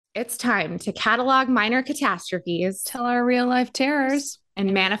It's time to catalog minor catastrophes Tell our real life terrors.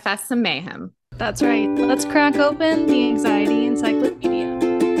 and manifest some mayhem. That's right. Let's crack open the Anxiety Encyclopedia.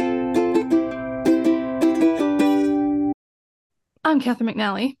 I'm Catherine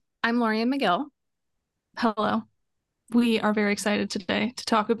McNally. I'm Lorian McGill. Hello. We are very excited today to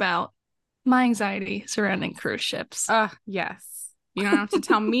talk about my anxiety surrounding cruise ships. Yes. You don't have to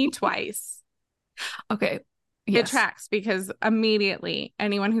tell me twice. Okay. It Yes. tracks because immediately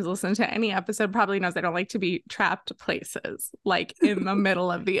anyone who's listened to any episode probably knows I don't like to be trapped places, like in the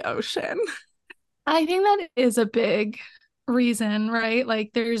middle of the ocean. I think that is a big reason, right?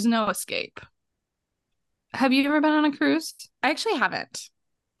 Like there's no escape. Have you ever been on a cruise? I actually haven't.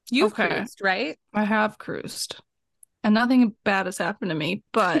 You've Okay. cruised, right? I have cruised. And nothing bad has happened to me,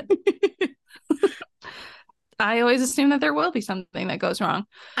 but I always assume that there will be something that goes wrong.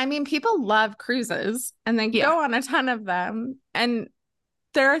 I mean, people love cruises and they Yeah. go on a ton of them. And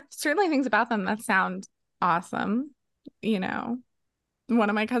there are certainly things about them that sound awesome. You know,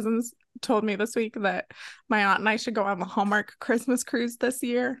 one of my cousins told me this week that my aunt and I should go on the Hallmark Christmas cruise this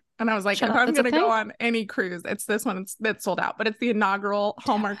year. And I was like, Shut if up, I'm that's a going to go thing? on any cruise, it's this one that's sold out, but it's the inaugural Damn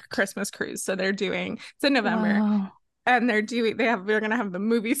Hallmark it. Christmas cruise. So it's in November. Wow. And they're gonna have the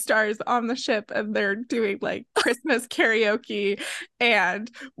movie stars on the ship and they're doing like Christmas karaoke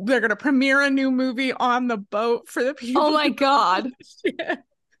and they're gonna premiere a new movie on the boat for the people. Oh my God.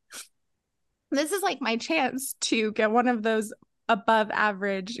 This is like my chance to get one of those above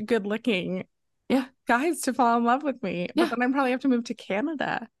average, good looking Yeah. guys to fall in love with me. Yeah. But then I'd probably have to move to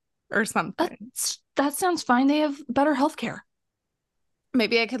Canada or something. That sounds fine. They have better healthcare.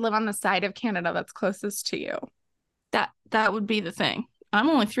 Maybe I could live on the side of Canada that's closest to you. That would be the thing. I'm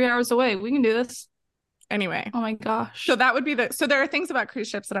only 3 hours away. We can do this. Anyway. Oh my gosh. So that would be so there are things about cruise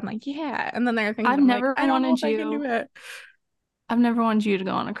ships that I'm like, yeah. And then there are things I've I'm never like, I don't know wanted if I can do it. I've never wanted you to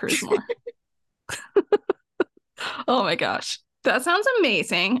go on a cruise more. Oh my gosh. That sounds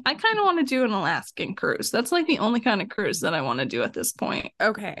amazing. I kind of want to do an Alaskan cruise. That's like the only kind of cruise that I want to do at this point.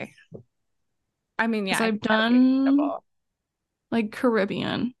 Okay. I mean, yeah, I've that would be done incredible. like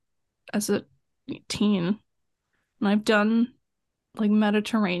Caribbean as a teen, and I've done like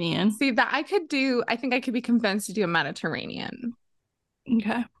Mediterranean. See, that I could do, I think I could be convinced to do a Mediterranean.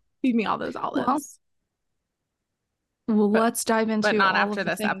 Okay. Feed me all those Well, olives. But let's dive into but not all after of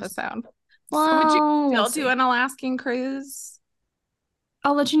the this things. episode. So would you Well, still we'll do see. an Alaskan cruise?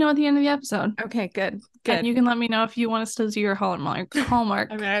 I'll let you know at the end of the episode. Okay, good. And you can let me know if you want us to do your Hallmark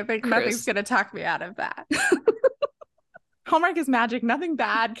I mean, I think nothing's cruise. gonna talk me out of that. Hallmark is magic. Nothing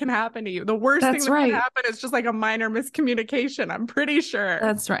bad can happen to you. The worst thing That's that right. can happen is just like a minor miscommunication. I'm pretty sure.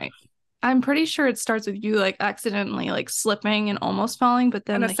 That's right. I'm pretty sure it starts with you like accidentally like slipping and almost falling, but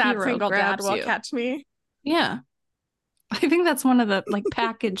then And a the sad hero single dad grabs will you. catch me. Yeah. I think that's one of the like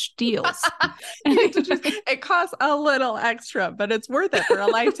package deals. It costs a little extra, but it's worth it for a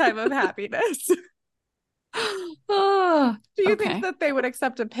lifetime of happiness. Oh, Do you okay. think that they would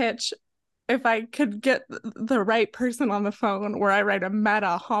accept a pitch if I could get the right person on the phone where I write a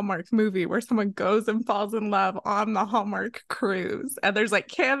meta Hallmark movie where someone goes and falls in love on the Hallmark cruise and there's like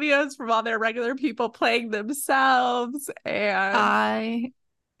cameos from all their regular people playing themselves and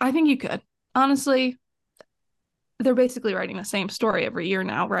I think you could. Honestly, they're basically writing the same story every year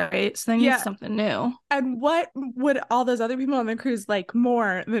now, right? So they need something new. And what would all those other people on the cruise like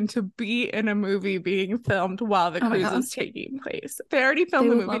more than to be in a movie being filmed while the cruise is taking place? They already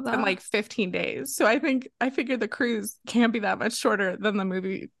filmed the movie in like 15 days. So I figured the cruise can't be that much shorter than the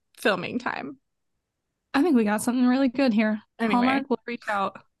movie filming time. I think we got something really good here. Anyway, Hallmark will reach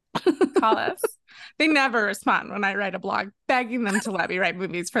out. Call us. They never respond when I write a blog begging them to let me write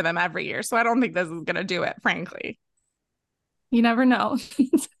movies for them every year. So I don't think this is going to do it, frankly. You never know.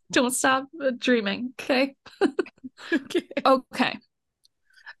 Don't stop dreaming, okay? Okay.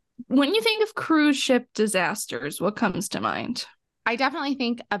 When you think of cruise ship disasters, what comes to mind? I definitely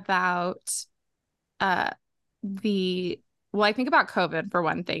think about I think about COVID for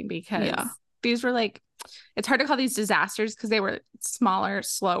one thing, because these were like, it's hard to call these disasters because they were smaller,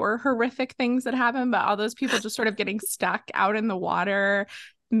 slower, horrific things that happened, but all those people just sort of getting stuck out in the water,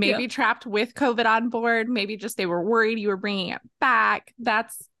 maybe trapped with COVID on board, maybe just they were worried you were bringing it back.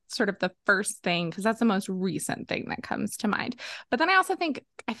 That's sort of the first thing, because that's the most recent thing that comes to mind. But then I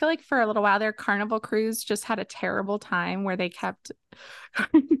feel like for a little while there, Carnival Cruise just had a terrible time where they kept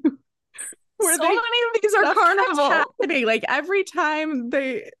so many of these are Carnival happening. Like every time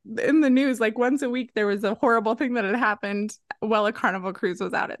they in the news, like once a week, there was a horrible thing that had happened while a Carnival Cruise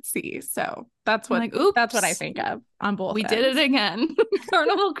was out at sea. So that's what I think of on both. We did it again.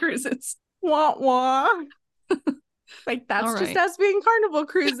 Carnival Cruises. Wah wah. Like, that's just us being Carnival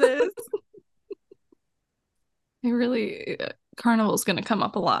cruises. Carnival's going to come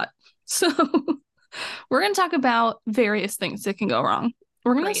up a lot. So we're going to talk about various things that can go wrong.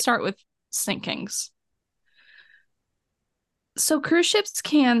 We're going to start with sinkings. So cruise ships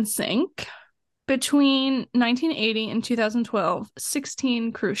can sink. Between 1980 and 2012,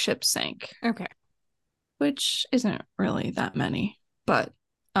 16 cruise ships sank. Okay. Which isn't really that many, but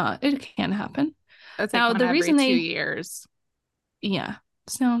it can happen. That's now, the reason 2 years. Yeah.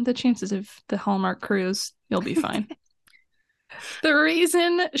 So the chances of the Hallmark cruise, you'll be fine. The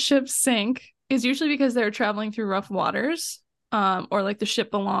reason ships sink is usually because they're traveling through rough waters, or like the ship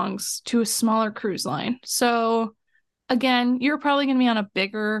belongs to a smaller cruise line. So again, you're probably going to be on a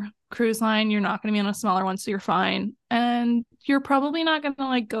bigger cruise line. You're not going to be on a smaller one, so you're fine. And you're probably not going to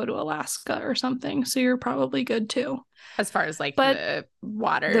like go to Alaska or something, so you're probably good too. As far as like the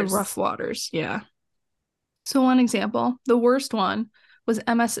waters. The rough waters, yeah. So one example, the worst one was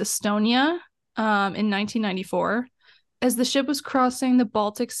MS Estonia in 1994. As the ship was crossing the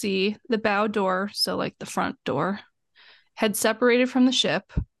Baltic Sea, the bow door, so like the front door, had separated from the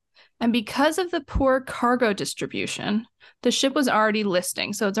ship. And because of the poor cargo distribution, the ship was already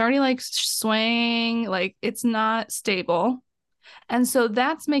listing. So it's already like swaying, like it's not stable. And so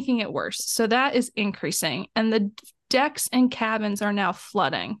that's making it worse. So that is increasing. And the decks and cabins are now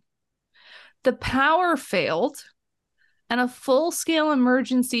flooding. The power failed, and a full-scale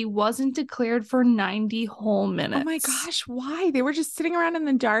emergency wasn't declared for 90 whole minutes. Oh my gosh, why? They were just sitting around in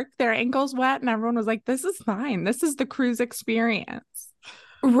the dark, their ankles wet, and everyone was like, this is fine. This is the cruise experience.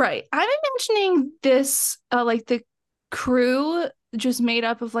 Right. I'm imagining this, like the crew just made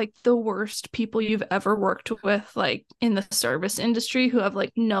up of like the worst people you've ever worked with, like in the service industry, who have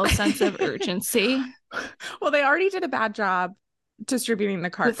like no sense of urgency. Well, they already did a bad job distributing the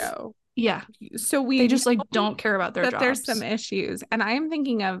cargo. Yeah. So they just like don't care about their jobs. There's some issues. And I am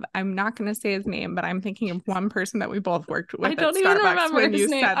thinking of, I'm not going to say his name, but I'm thinking of one person that we both worked with. I don't even remember his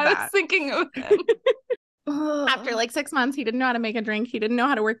name. I was thinking of him. After like 6 months, he didn't know how to make a drink. He didn't know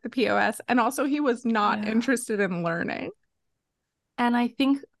how to work the POS. And also he was not interested in learning. And I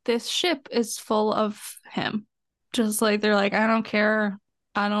think this ship is full of him. Just like, they're like, I don't care.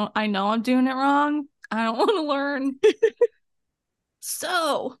 I know I'm doing it wrong. I don't want to learn.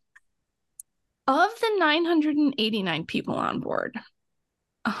 So, of the 989 people on board,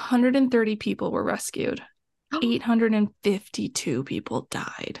 130 people were rescued. 852 people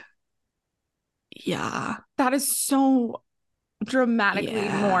died. Yeah. That is so dramatically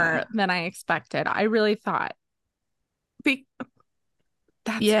more than I expected. I really thought.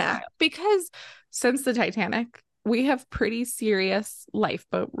 That's wild. Because since the Titanic, we have pretty serious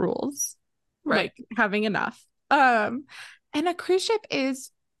lifeboat rules. Right. Like having enough. And a cruise ship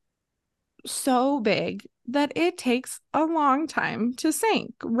is so big that it takes a long time to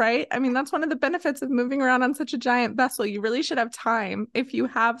sink, right? I mean, that's one of the benefits of moving around on such a giant vessel. You really should have time if you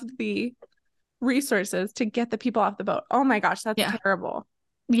have the resources to get the people off the boat. Oh my gosh, that's terrible.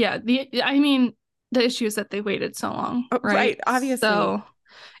 Yeah, I mean, the issue is that they waited so long, right? Obviously. So,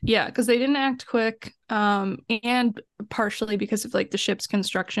 yeah, because they didn't act quick, and partially because of like the ship's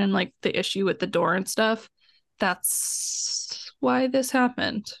construction, like the issue with the door and stuff. That's why this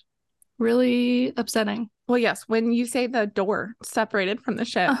happened. Really upsetting. Well, yes, when you say the door separated from the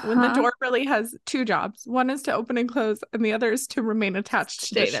ship, when the door really has two jobs, one is to open and close, and the other is to remain attached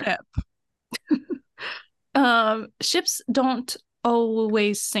to the ship. Ships don't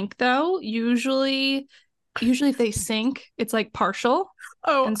always sink though. Usually if they sink, it's like partial.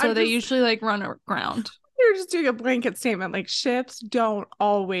 And so they usually like run aground. You're just doing a blanket statement like ships don't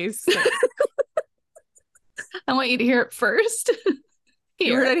always sink. I want you to hear it first.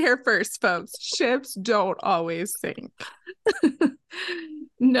 You heard it here first, folks. Ships don't always sink.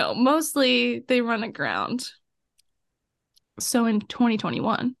 No, mostly they run aground. So in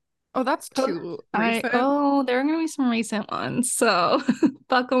 2021. Oh, that's too recent. There are going to be some recent ones. So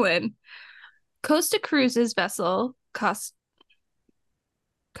buckle in. Costa Cruises vessel Costa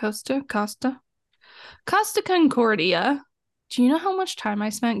Concordia. Do you know how much time I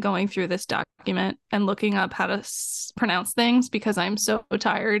spent going through this document and looking up how to pronounce things? Because I'm so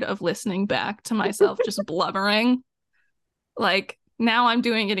tired of listening back to myself just blubbering. Like, now I'm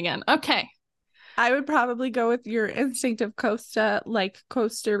doing it again. Okay. I would probably go with your instinct of Costa, like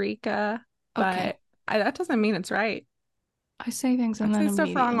Costa Rica. But that doesn't mean it's right. I say things and then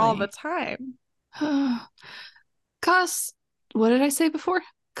stuff wrong all the time. What did I say before?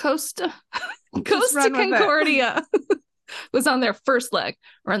 Costa Concordia was on their first leg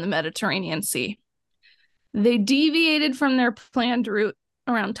around the Mediterranean Sea. They deviated from their planned route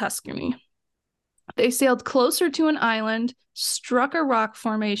around Tuscany. They sailed closer to an island, struck a rock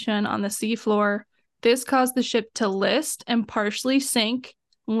formation on the seafloor. This caused the ship to list and partially sink,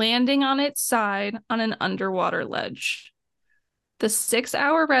 landing on its side on an underwater ledge. The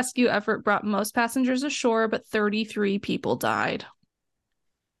 6-hour rescue effort brought most passengers ashore, but 33 people died.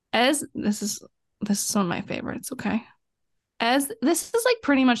 As this is one of my favorites, okay? As this is like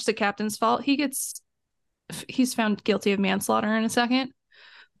pretty much the captain's fault. He's found guilty of manslaughter in a second.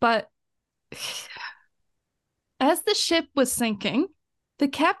 But as the ship was sinking, the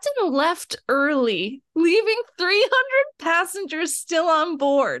captain left early, leaving 300 passengers still on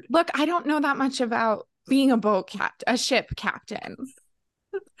board. Look, I don't know that much about being a ship captain.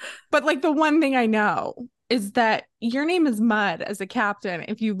 But like the one thing I know is that your name is mud as a captain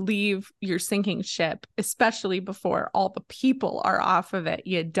if you leave your sinking ship, especially before all the people are off of it,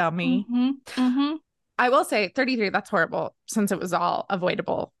 you dummy. I will say 33, that's horrible since it was all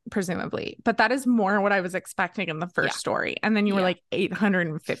avoidable, presumably. But that is more what I was expecting in the first story. And then you were like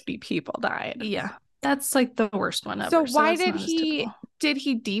 850 people died. Yeah. That's like the worst one ever. So why did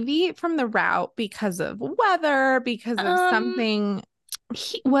he deviate from the route because of weather, because of something?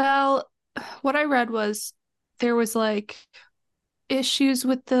 Well, what I read was there was like issues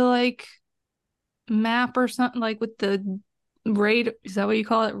with the like map or something, like with the radar. Is that what you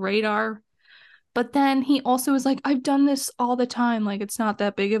call it? Radar. But then he also was like, I've done this all the time. Like, it's not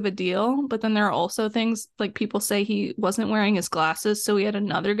that big of a deal. But then there are also things like people say he wasn't wearing his glasses. So he had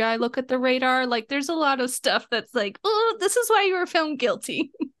another guy look at the radar. Like, there's a lot of stuff that's like, oh, this is why you were found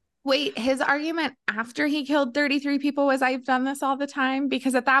guilty. Wait, his argument after he killed 33 people was, I've done this all the time?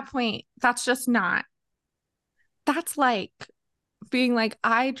 Because at that point, that's just not. That's like being like,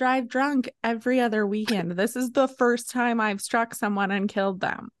 I drive drunk every other weekend. This is the first time I've struck someone and killed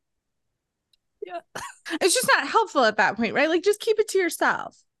them. Yeah. It's just not helpful at that point, right? Like, just keep it to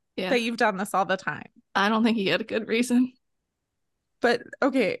yourself that you've done this all the time. I don't think he had a good reason. But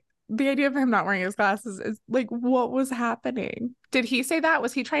okay, the idea of him not wearing his glasses is like, what was happening? Did he say that?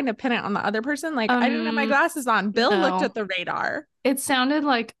 Was he trying to pin it on the other person? Like, I didn't have my glasses on. Bill looked at the radar. It sounded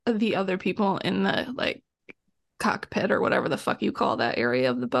like the other people in the like cockpit or whatever the fuck you call that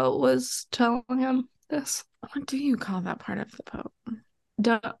area of the boat was telling him this. What do you call that part of the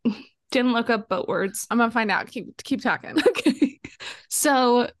boat? Didn't look up boat words. I'm gonna find out. Keep talking. Okay.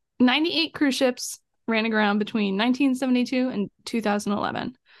 So 98 cruise ships ran aground between 1972 and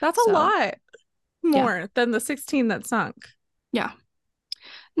 2011. That's a lot more than the 16 that sunk. Yeah.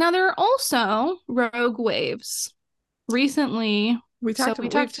 Now there are also rogue waves. Recently, we've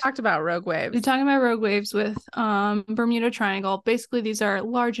talked about rogue waves. We're talking about rogue waves with Bermuda Triangle. Basically, these are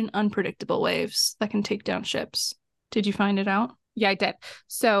large and unpredictable waves that can take down ships. Did you find it out? Yeah, I did.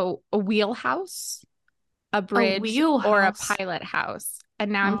 So a wheelhouse, a bridge, or a pilot house.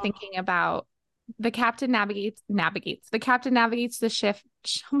 And now I'm thinking about the captain navigates. The captain navigates the ship.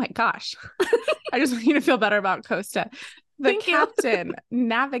 Oh my gosh. I just want you to feel better about Costa. The captain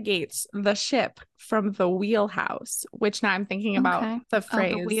navigates the ship from the wheelhouse, which now I'm thinking about the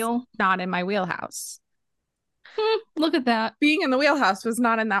phrase, the wheel. Not in my wheelhouse. Look at that. Being in the wheelhouse was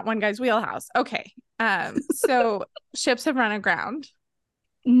not in that one guy's wheelhouse. Okay. So ships have run aground.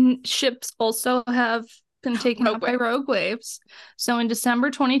 Ships also have been taken up by rogue waves. So in December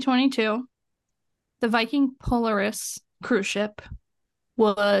 2022, the Viking Polaris cruise ship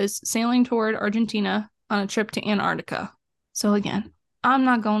was sailing toward Argentina on a trip to Antarctica. So again, I'm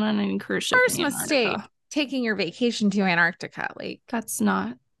not going on any cruise ship. First mistake, taking your vacation to Antarctica. Like, that's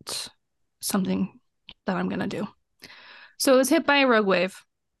not something that I'm gonna do. So it was hit by a rogue wave.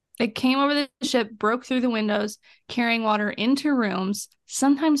 It came over the ship, broke through the windows, carrying water into rooms,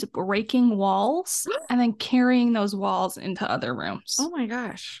 sometimes breaking walls, and then carrying those walls into other rooms. Oh my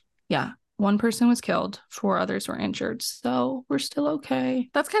gosh. Yeah. 1 person was killed, 4 others were injured. So we're still okay.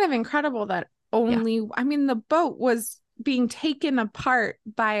 That's kind of incredible that I mean, the boat was being taken apart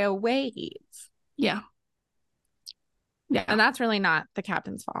by a wave. Yeah. Yeah. And that's really not the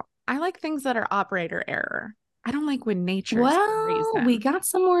captain's fault. I like things that are operator error. I don't like when nature's reason. We got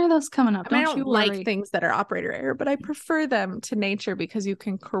some more of those coming up. I don't like things that are operator error, but I prefer them to nature because you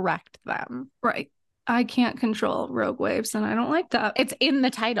can correct them. Right. I can't control rogue waves, and I don't like that. It's in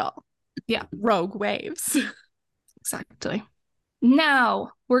the title. Yeah. Rogue waves. Exactly.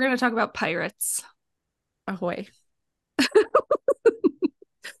 Now we're going to talk about pirates. Ahoy.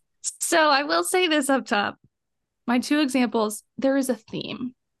 So I will say this up top. My 2 examples, there is a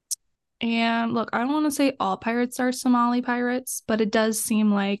theme. And look, I don't want to say all pirates are Somali pirates, but it does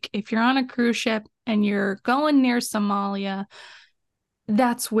seem like if you're on a cruise ship and you're going near Somalia,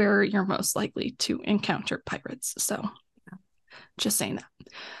 that's where you're most likely to encounter pirates. So Just saying that.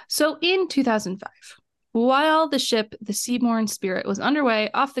 So in 2005, while the ship, the Seabourn Spirit, was underway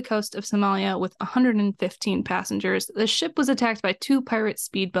off the coast of Somalia with 115 passengers, the ship was attacked by 2 pirate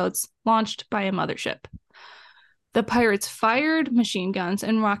speedboats launched by a mothership. The pirates fired machine guns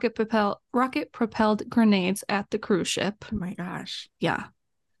and rocket-propelled grenades at the cruise ship. Oh my gosh. Yeah.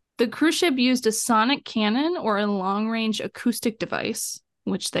 The cruise ship used a sonic cannon or a long-range acoustic device,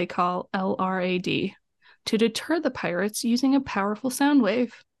 which they call LRAD, to deter the pirates using a powerful sound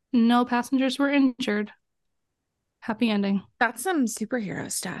wave. No passengers were injured. Happy ending. That's some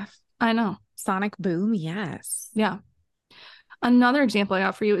superhero stuff. I know. Sonic boom, yes. Yeah. Another example I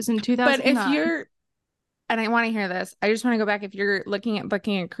got for you is in 2009. But if you're, and I want to hear this, I just want to go back. If you're looking at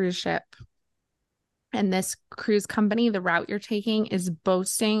booking a cruise ship and this cruise company, the route you're taking is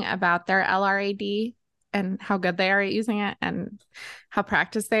boasting about their LRAD and how good they are at using it and how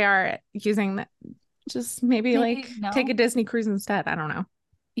practiced they are at using that, just maybe take a Disney cruise instead. I don't know.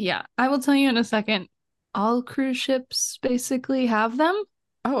 Yeah, I will tell you in a second. All cruise ships basically have them.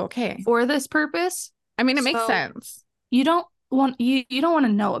 Oh, okay. For this purpose. I mean, it makes sense. You don't want to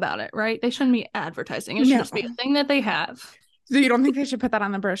know about it, right? They shouldn't be advertising. It should just be a thing that they have. So you don't think they should put that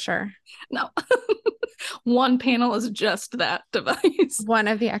on the brochure? No. One panel is just that device. One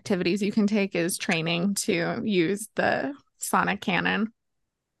of the activities you can take is training to use the sonic cannon.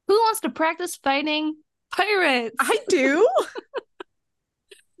 Who wants to practice fighting pirates? I do.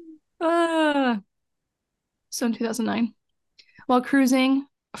 So in 2009, while cruising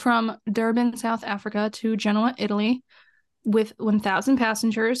from Durban, South Africa to Genoa, Italy, with 1,000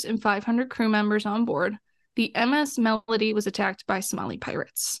 passengers and 500 crew members on board, the MS Melody was attacked by Somali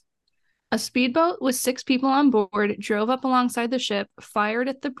pirates. A speedboat with 6 people on board drove up alongside the ship, fired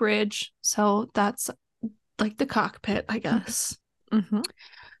at the bridge, so that's like the cockpit, I guess,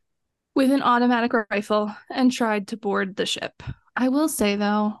 with an automatic rifle, and tried to board the ship. I will say,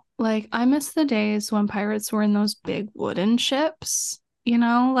 though, like, I miss the days when pirates were in those big wooden ships, you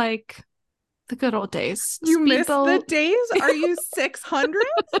know, like the good old days. You miss the days? Are you 600?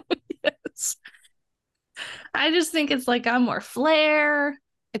 Yes. I just think it's like got more flair.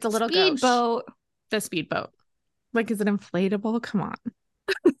 It's a little speedboat. The speedboat. Like, is it inflatable? Come on.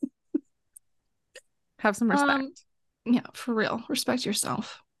 Have some respect. Yeah, for real. Respect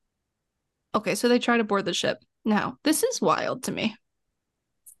yourself. Okay, so they try to board the ship. Now, this is wild to me.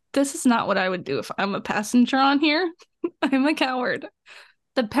 This is not what I would do if I'm a passenger on here. I'm a coward.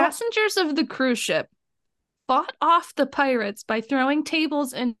 The passengers of the cruise ship fought off the pirates by throwing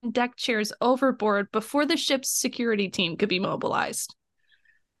tables and deck chairs overboard before the ship's security team could be mobilized.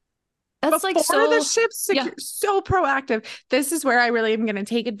 That's before the ship's so proactive. This is where I really am going to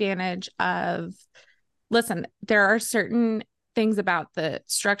take advantage of. Listen, there are certain things about the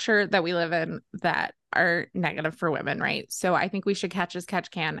structure that we live in that are negative for women, right? So I think we should catch as catch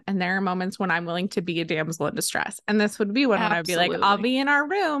can. And there are moments when I'm willing to be a damsel in distress. And this would be one when I'd be like, I'll be in our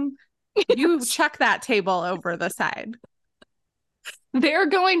room. You check that table over the side. They're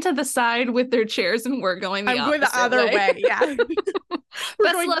going to the side with their chairs and we're going the opposite the other way. Yeah.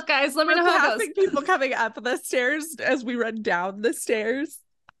 Best luck, guys. Let me know how it goes. People coming up the stairs as we run down the stairs.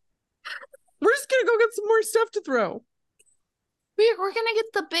 We're just going to go get some more stuff to throw. We're going to get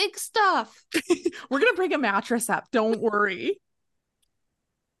the big stuff. We're going to bring a mattress up. Don't worry.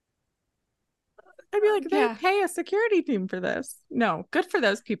 I'd be like, they pay a security team for this. No, good for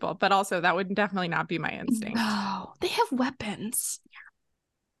those people. But also, that would definitely not be my instinct. No, they have weapons.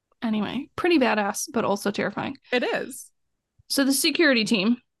 Yeah. Anyway, pretty badass, but also terrifying. It is. So the security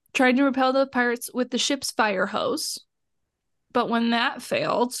team tried to repel the pirates with the ship's fire hose. But when that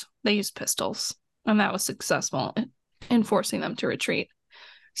failed, they used pistols. And that was successful in forcing them to retreat.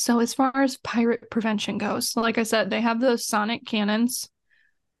 So as far as pirate prevention goes, like I said, they have those sonic cannons.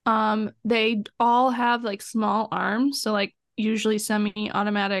 They all have like small arms, so like usually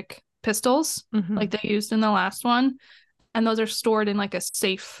semi-automatic pistols, like they used in the last one, and those are stored in like a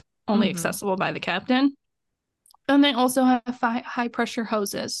safe, only accessible by the captain. And they also have high pressure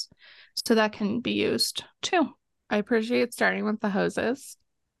hoses, so that can be used too. I appreciate starting with the hoses.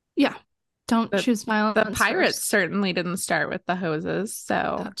 Yeah, don't choose violence. The pirates certainly didn't start with the hoses,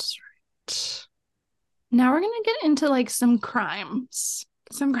 so that's right. Now we're gonna get into like some crimes.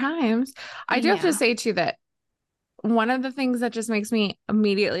 I do have to say too that one of the things that just makes me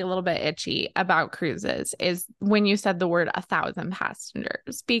immediately a little bit itchy about cruises is when you said the word 1,000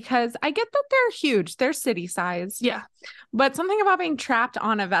 passengers, because I get that they're huge, they're city sized, but something about being trapped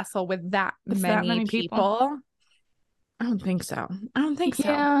on a vessel with that many people, I don't think so.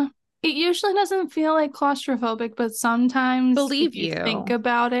 Yeah, it usually doesn't feel like claustrophobic, but sometimes believe if you think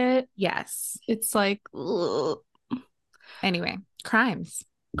about it, yes, it's like, ugh. Anyway, crimes.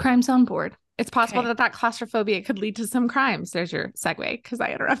 Crimes on board. It's possible that claustrophobia could lead to some crimes. There's your segue because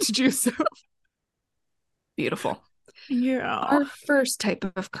I interrupted you. So beautiful. Yeah. Our first type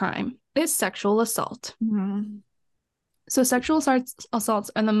of crime is sexual assault. Mm-hmm. So sexual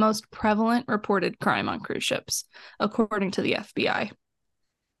assaults are the most prevalent reported crime on cruise ships, according to the FBI.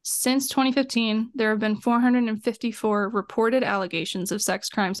 Since 2015, there have been 454 reported allegations of sex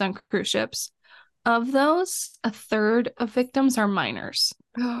crimes on cruise ships. Of those, a third of victims are minors.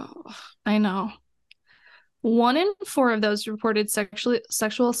 Oh, I know. 1 in 4 of those reported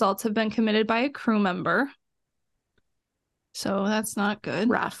sexual assaults have been committed by a crew member. So that's not good.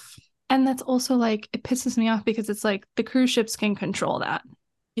 Rough. And that's also like, it pisses me off because it's like the cruise ships can control that.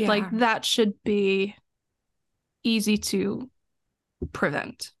 Yeah. Like that should be easy to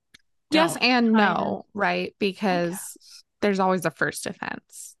prevent. Yes and no, right? Because there's always a first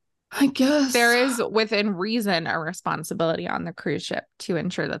offense. I guess. There is, within reason, a responsibility on the cruise ship to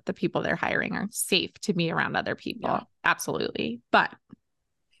ensure that the people they're hiring are safe to be around other people. Yeah. Absolutely. But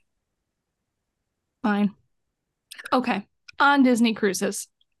fine. Okay. On Disney cruises,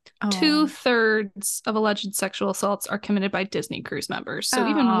 2/3 of alleged sexual assaults are committed by Disney cruise members. So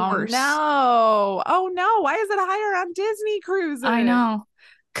even worse. No. Oh, no. Why is it higher on Disney cruises? I know.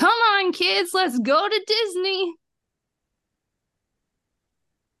 Come on, kids. Let's go to Disney.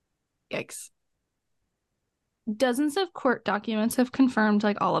 Yikes. Dozens of court documents have confirmed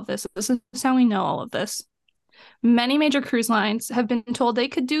like all of this. This is how we know all of this. Many major cruise lines have been told they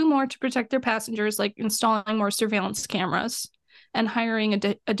could do more to protect their passengers, like installing more surveillance cameras and hiring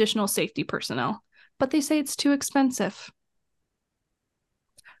additional safety personnel. But they say it's too expensive.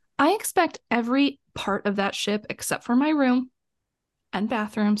 I expect every part of that ship, except for my room and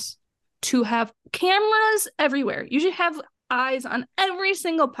bathrooms, to have cameras everywhere. You should have eyes on every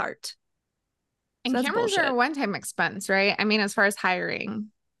single part. And so cameras are a one-time expense, right? I mean, as far as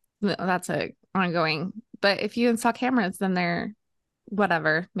hiring, that's a ongoing. But if you install cameras, then they're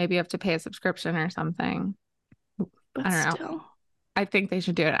whatever. Maybe you have to pay a subscription or something. But I don't know. I think they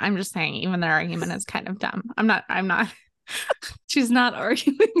should do it. I'm just saying, even their argument is kind of dumb. I'm not. She's not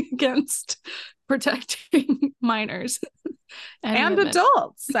arguing against protecting minors and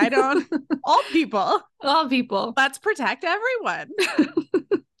adults. I don't. All people. All people. Let's protect everyone.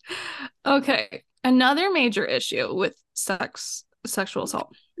 Okay. Another major issue with sexual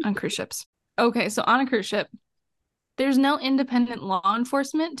assault on cruise ships. Okay, so on a cruise ship, there's no independent law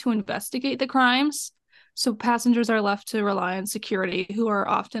enforcement to investigate the crimes. So passengers are left to rely on security, who are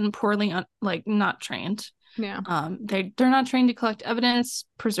often poorly, not trained. Yeah. They're not trained to collect evidence,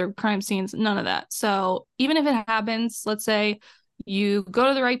 preserve crime scenes, none of that. So even if it happens, let's say you go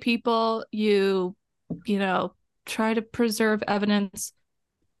to the right people, you try to preserve evidence,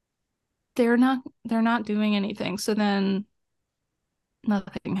 they're not doing anything. So then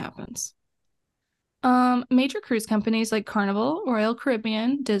nothing happens. Major cruise companies like Carnival, Royal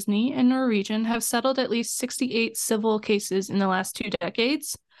Caribbean, Disney, and Norwegian have settled at least 68 civil cases in the last 2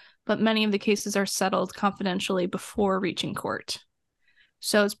 decades, but many of the cases are settled confidentially before reaching court.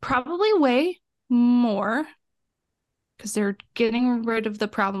 So it's probably way more because they're getting rid of the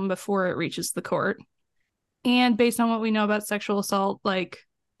problem before it reaches the court. And based on what we know about sexual assault, like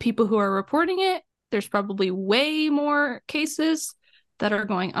people who are reporting it, there's probably way more cases that are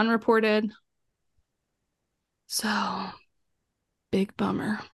going unreported. So, big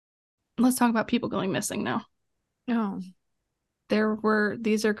bummer. Let's talk about people going missing now. Oh.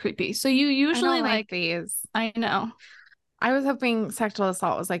 These are creepy. So you usually I don't like these. I know. I was hoping sexual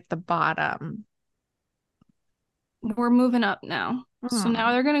assault was like the bottom. We're moving up now. So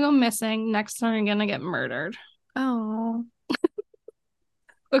now they're going to go missing. Next, they're going to get murdered. Oh.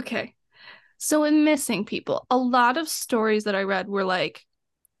 Okay. So in missing people, a lot of stories that I read were like,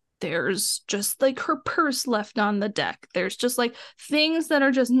 there's just like her purse left on the deck. There's just like things that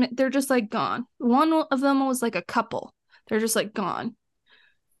are they're just like gone. One of them was like a couple. They're just like gone.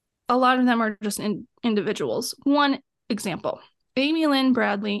 A lot of them are just individuals. One example, Amy Lynn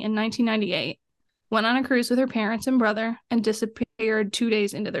Bradley in 1998 went on a cruise with her parents and brother and disappeared 2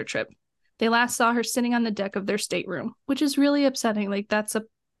 days into their trip. They last saw her sitting on the deck of their stateroom, which is really upsetting. Like it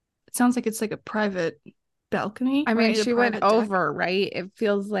sounds like it's like a private balcony. I mean, she went over, right? It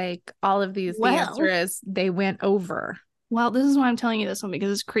feels like all of these, the answer is they went over. Well, this is why I'm telling you this one,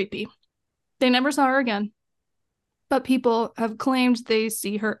 because it's creepy. They never saw her again, but people have claimed they've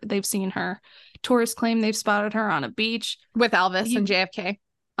seen her. Tourists claim they've spotted her on a beach with Elvis and JFK.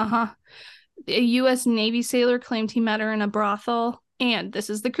 A U.S. Navy sailor claimed he met her in a brothel, and this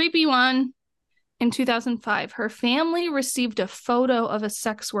is the creepy one. In 2005, her family received a photo of a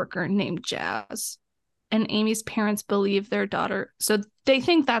sex worker named Jazz. and Amy's parents believe their daughter. So they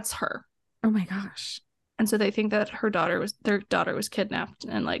think that's her. Oh my gosh. And so they think that their daughter was kidnapped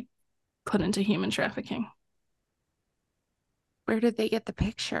and like put into human trafficking. Where did they get the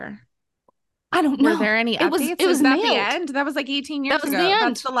picture? I don't know. Were there any updates? It was that mailed. The end? That was like 18 years ago.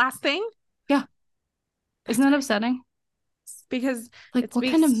 That's the last thing? Yeah. Isn't that upsetting? Because like it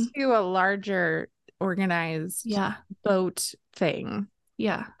speaks to a larger organized boat thing.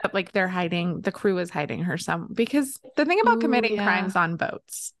 Yeah. That, like the crew is hiding her because the thing about committing crimes on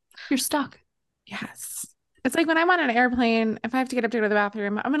boats, you're stuck. Yes. It's like when I'm on an airplane, if I have to get up to go to the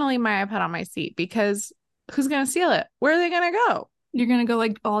bathroom, I'm going to leave my iPad on my seat because who's going to steal it? Where are they going to go? You're going to go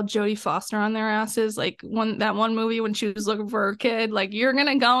like all Jodie Foster on their asses. Like that one movie when she was looking for her kid, like you're going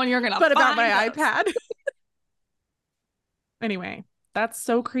to go and you're going to find about my iPad. Anyway, that's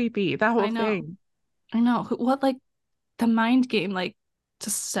so creepy. That whole thing. I know. What, like the mind game, like to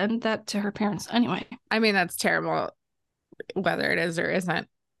send that to her parents. Anyway. I mean, that's terrible, whether it is or isn't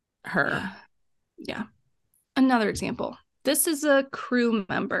her. Yeah. Another example. This is a crew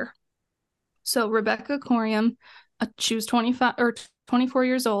member. So Rebecca Corium, she was 25 or 24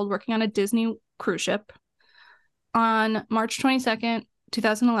 years old, working on a Disney cruise ship. On March 22nd,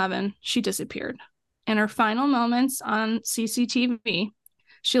 2011, she disappeared. In her final moments on CCTV,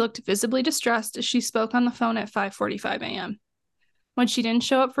 she looked visibly distressed as she spoke on the phone at 5:45 a.m. When she didn't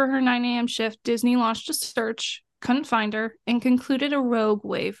show up for her 9 a.m. shift, Disney launched a search, couldn't find her, and concluded a rogue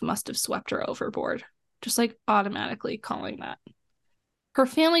wave must have swept her overboard. Just like automatically calling that. Her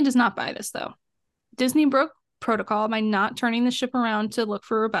family does not buy this, though. Disney broke protocol by not turning the ship around to look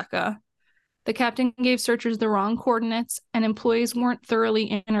for Rebecca. The captain gave searchers the wrong coordinates, and employees weren't thoroughly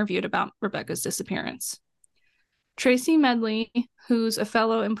interviewed about Rebecca's disappearance. Tracy Medley, who's a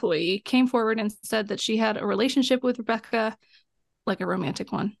fellow employee, came forward and said that she had a relationship with Rebecca, like a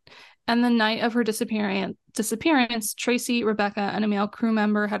romantic one. And the night of her disappearance, Tracy, Rebecca, and a male crew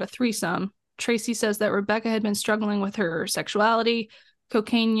member had a threesome. Tracy says that Rebecca had been struggling with her sexuality,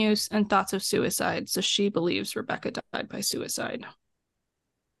 cocaine use, and thoughts of suicide, so she believes Rebecca died by suicide,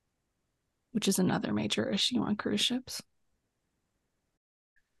 which is another major issue on cruise ships.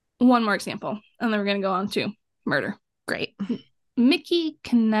 One more example, and then we're going to go on to murder. Great. Mickey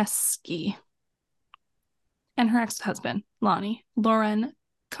Kineski and her ex-husband, Lonnie Lauren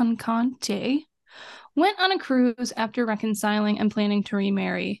Concante, went on a cruise after reconciling and planning to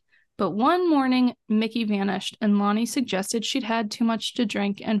remarry. But one morning, Mickey vanished, and Lonnie suggested she'd had too much to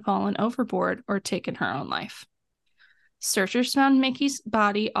drink and fallen overboard or taken her own life. Searchers found Mickey's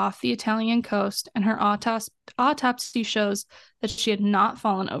body off the Italian coast, and her autopsy shows that she had not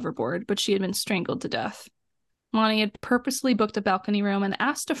fallen overboard, but she had been strangled to death. Lonnie had purposely booked a balcony room and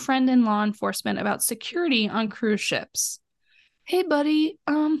asked a friend in law enforcement about security on cruise ships. Hey, buddy,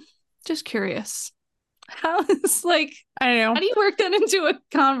 just curious. How is like, I don't know. How do you work that into a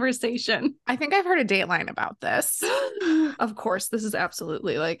conversation? I think I've heard a Dateline about this. Of course, this is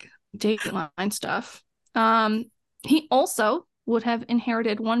absolutely like Dateline stuff. He also would have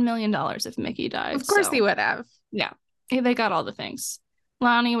inherited $1 million if Mickey died. Of course he would have. Yeah, they got all the things.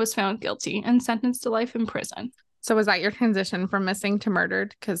 Lonnie was found guilty and sentenced to life in prison. So was that your transition from missing to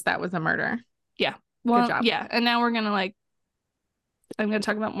murdered? Because that was a murder. Yeah. Well, good job. Yeah. And now we're going to I'm going to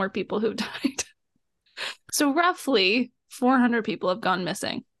talk about more people who died. So roughly 400 people have gone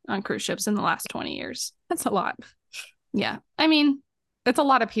missing on cruise ships in the last 20 years. That's a lot. Yeah. I mean, it's a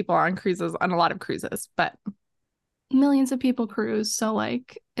lot of people on a lot of cruises, but millions of people cruise. So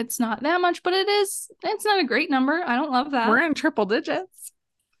it's not that much, but it's not a great number. I don't love that. We're in triple digits.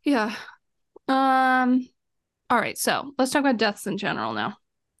 Yeah. All right. So let's talk about deaths in general now.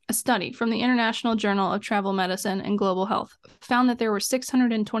 A study from the International Journal of Travel Medicine and Global Health found that there were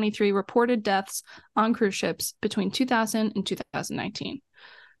 623 reported deaths on cruise ships between 2000 and 2019.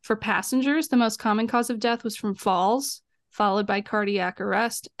 For passengers, the most common cause of death was from falls, followed by cardiac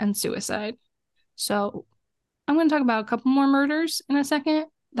arrest and suicide. So I'm going to talk about a couple more murders in a second.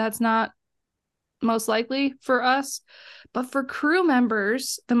 That's not most likely for us, but for crew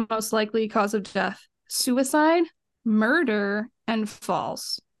members, the most likely cause of death, suicide, murder, and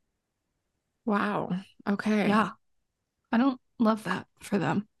falls. Wow. Okay. Yeah. I don't love that for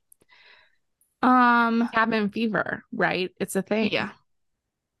them. Cabin fever, right? It's a thing. Yeah.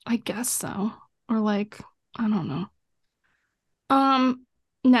 I guess so. Or I don't know.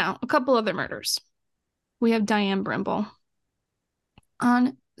 Now, a couple other murders. We have Diane Brimble.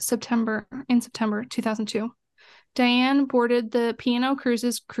 In September 2002, Diane boarded the P&O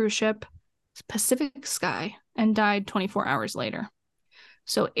Cruises cruise ship Pacific Sky and died 24 hours later.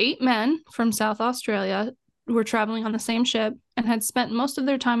 So 8 men from South Australia were traveling on the same ship and had spent most of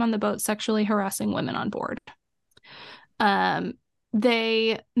their time on the boat sexually harassing women on board.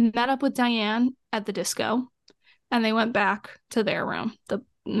 They met up with Diane at the disco, and they went back to their room, the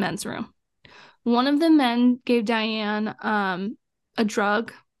men's room. One of the men gave Diane a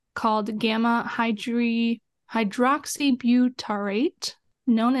drug called gamma hydroxybutyrate,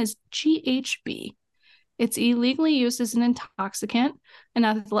 known as GHB. It's illegally used as an intoxicant, an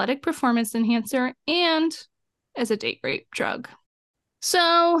athletic performance enhancer, and as a date rape drug.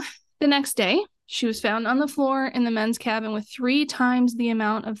 So the next day, she was found on the floor in the men's cabin with 3 times the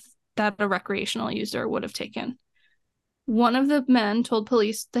amount of that a recreational user would have taken. One of the men told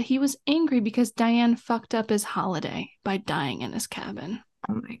police that he was angry because Diane fucked up his holiday by dying in his cabin.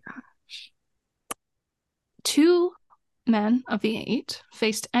 Oh my gosh. 2 men of the 8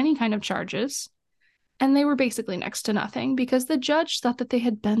 faced any kind of charges, and they were basically next to nothing because the judge thought that they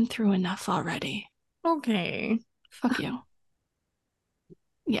had been through enough already. Okay. Fuck you.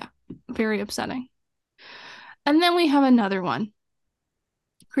 Yeah, very upsetting. And then we have another one.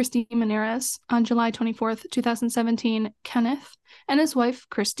 Christy Menarez. On July 24th, 2017, Kenneth and his wife,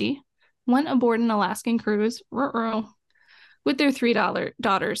 Christy, went aboard an Alaskan cruise with their 3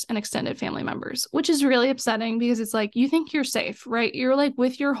 daughters and extended family members, which is really upsetting because it's like, you think you're safe, right? You're like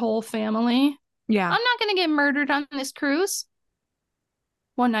with your whole family. Yeah. I'm not going to get murdered on this cruise.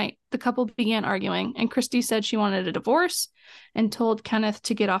 One night, the couple began arguing, and Christy said she wanted a divorce and told Kenneth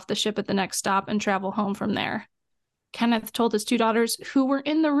to get off the ship at the next stop and travel home from there. Kenneth told his 2 daughters, who were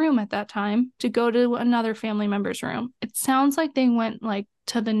in the room at that time, to go to another family member's room. It sounds like they went like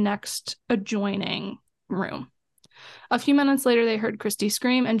to the next adjoining room. A few minutes later, they heard Christy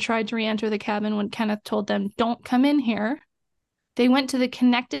scream and tried to re-enter the cabin when Kenneth told them, "Don't come in here." They went to the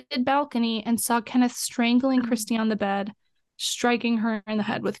connected balcony and saw Kenneth strangling Christy on the bed, striking her in the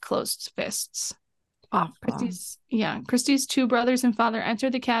head with closed fists. Awful. Christy's 2 brothers and father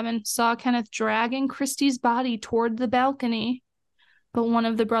entered the cabin, saw Kenneth dragging Christy's body toward the balcony, but one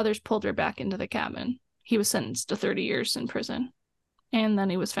of the brothers pulled her back into the cabin. He was sentenced to 30 years in prison, and then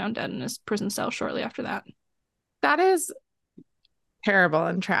he was found dead in his prison cell shortly after that. That is terrible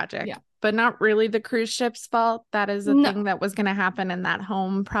and tragic, but not really the cruise ship's fault. That is a thing that was going to happen in that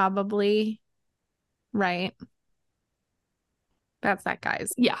home, probably, right? That's that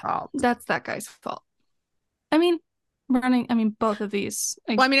guy's fault. That's that guy's fault. I mean, both of these.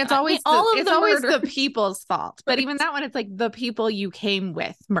 Well, I mean, it's always the people's fault. But even that one, it's like the people you came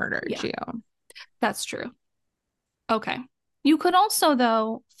with murdered you. That's true. Okay. You could also,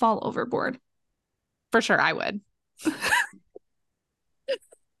 though, fall overboard. For sure, I would. I'm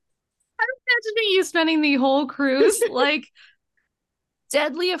imagining you spending the whole cruise like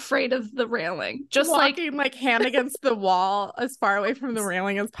deadly afraid of the railing, just walking like hand against the wall as far away from the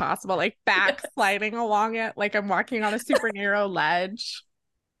railing as possible, like sliding along it like I'm walking on a super narrow ledge.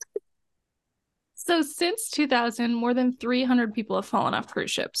 So since 2000, more than 300 people have fallen off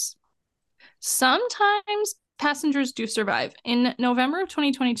cruise ships. Sometimes passengers do survive. In November of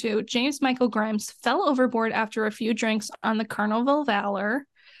 2022, James Michael Grimes fell overboard after a few drinks on the Carnival Valor.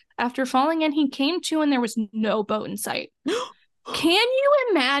 After falling in, he came to and there was no boat in sight. Can you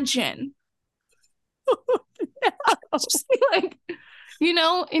imagine? Just like,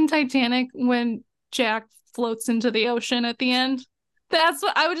 in Titanic when Jack floats into the ocean at the end? That's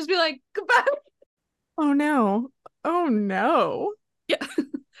what I would just be like, goodbye. Oh no. Oh no. Yeah.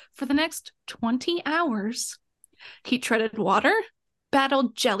 For the next 20 hours, he treaded water,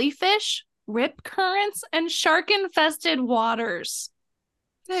 battled jellyfish, rip currents, and shark-infested waters.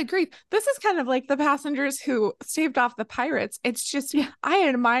 I agree. This is kind of like the passengers who staved off the pirates. It's just, I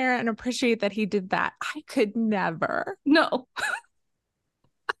admire and appreciate that he did that. I could never. No.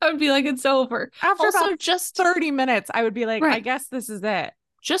 I would be like, it's over. After about just 30 minutes, I would be like, I guess this is it.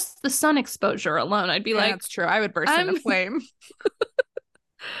 Just the sun exposure alone, I'd be like, that's true. I would burst into flame.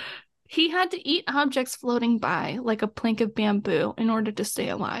 He had to eat objects floating by, like a plank of bamboo, in order to stay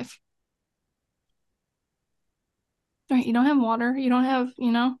alive. Right, you don't have water, you don't have,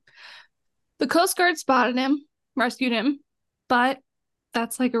 The Coast Guard spotted him, rescued him, but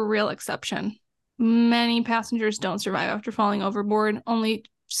that's like a real exception. Many passengers don't survive after falling overboard. Only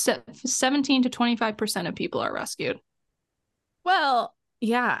 17 to 25% of people are rescued. Well,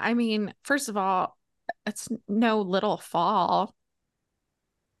 yeah, I mean, first of all, it's no little fall,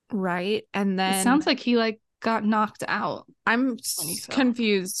 right? And then it sounds like he got knocked out. I'm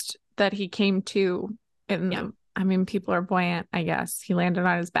confused that he came to I mean, people are buoyant, I guess. He landed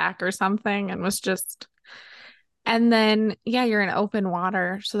on his back or something and was just... And then, you're in open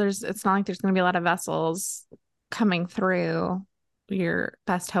water. So it's not like there's going to be a lot of vessels coming through. Your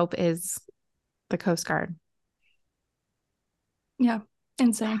best hope is the Coast Guard. Yeah,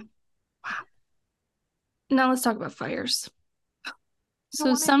 insane. Wow. Now let's talk about fires.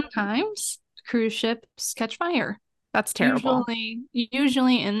 So sometimes cruise ships catch fire. That's terrible.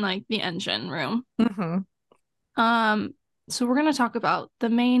 Usually in like the engine room. So we're gonna talk about the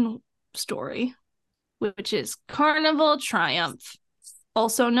main story, which is Carnival Triumph,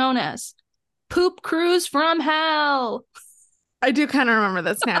 also known as Poop Cruise from Hell. I do kind of remember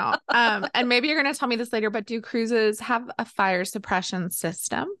this now. And maybe you're gonna tell me this later, but do cruises have a fire suppression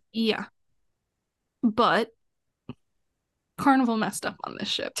system? Yeah. But Carnival messed up on this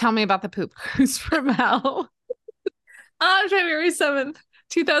ship. Tell me about the Poop Cruise from Hell. On February 7th,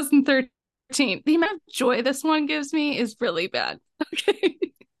 2013. The amount of joy this one gives me is really bad. Okay.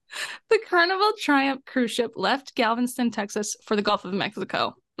 The Carnival Triumph cruise ship left Galveston, Texas for the Gulf of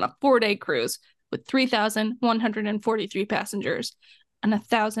Mexico on a 4-day cruise with 3,143 passengers and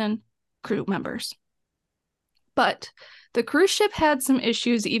 1,000 crew members. But the cruise ship had some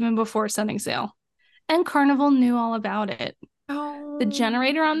issues even before setting sail, and Carnival knew all about it. Oh. The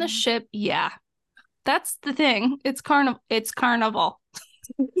generator on the ship, yeah, that's the thing. It's Carnival.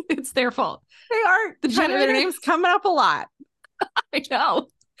 It's their fault. They are. The generator name's coming up a lot. I know.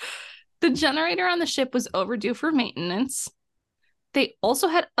 The generator on the ship was overdue for maintenance. They also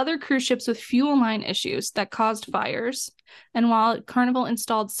had other cruise ships with fuel line issues that caused fires. And while Carnival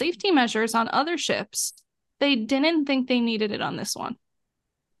installed safety measures on other ships, they didn't think they needed it on this one.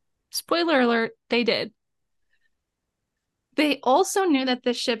 Spoiler alert, they did. They also knew that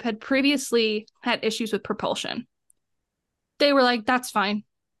this ship had previously had issues with propulsion. They were like, that's fine.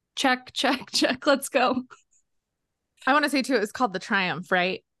 Check, let's go. I want to say, too, it was called the Triumph,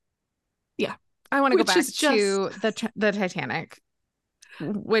 right? Yeah. I want to go back to the Titanic,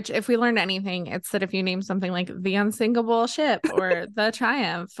 which, if we learned anything, it's that if you name something like the Unsinkable Ship or the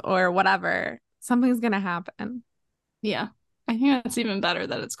Triumph or whatever, something's going to happen. Yeah. I think that's even better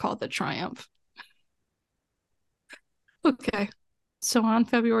that it's called the Triumph. Okay. So on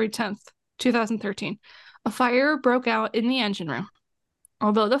February 10th, 2013, a fire broke out in the engine room.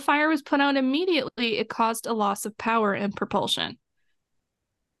 Although the fire was put out immediately, it caused a loss of power and propulsion.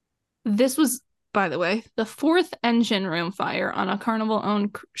 This was, by the way, the 4th engine room fire on a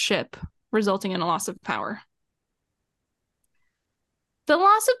Carnival-owned ship, resulting in a loss of power. The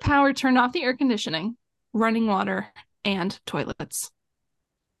loss of power turned off the air conditioning, running water, and toilets.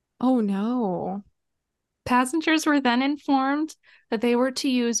 Oh, no. Passengers were then informed that they were to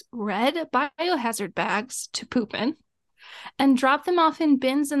use red biohazard bags to poop in and drop them off in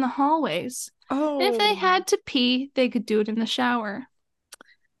bins in the hallways. Oh. And if they had to pee, they could do it in the shower.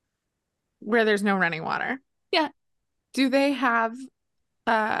 Where there's no running water. Yeah. Do they have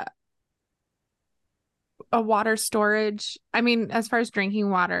a water storage? I mean, as far as drinking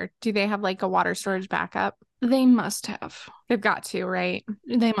water, do they have like a water storage backup? They must have. They've got to, right?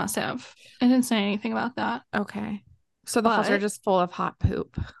 They must have. I didn't say anything about that. Okay. So the halls are just full of hot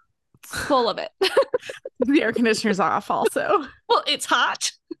poop. Full of it. The air conditioner's off also. Well, it's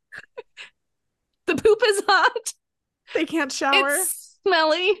hot. The poop is hot. They can't shower. It's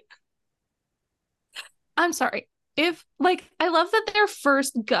smelly. I'm sorry. I love that their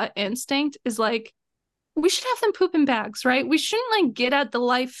first gut instinct is like, we should have them poop in bags, right? We shouldn't like get at the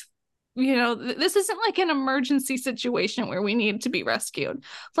life. This isn't like an emergency situation where we need to be rescued.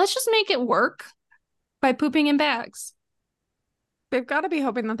 Let's just make it work by pooping in bags. They've got to be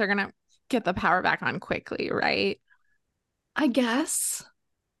hoping that they're going to get the power back on quickly, right? I guess.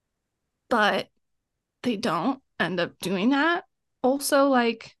 But they don't end up doing that. Also,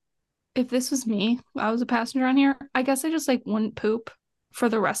 like, if this was me, I was a passenger on here, I guess I just like wouldn't poop for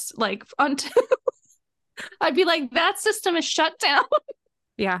the rest, like until I'd be like, that system is shut down.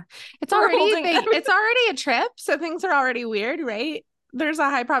 Yeah. It's already a trip, so things are already weird, right? There's a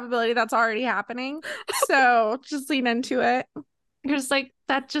high probability that's already happening. So just lean into it. You're just like,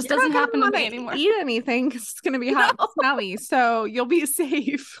 that just doesn't happen to me anymore. Eat anything because it's going to be hot and smelly, so you'll be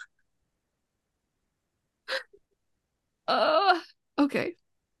safe. Okay.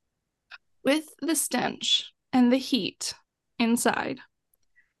 With the stench and the heat inside,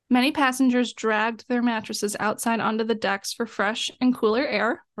 many passengers dragged their mattresses outside onto the decks for fresh and cooler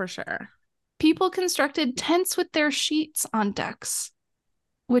air. For sure. People constructed tents with their sheets on decks,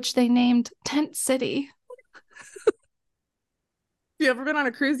 which they named Tent City. You ever been on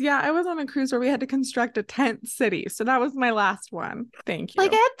a cruise? Yeah, I was on a cruise where we had to construct a tent city. So that was my last one. Thank you.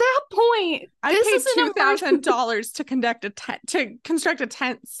 Like at that point, I paid $2,000 to construct a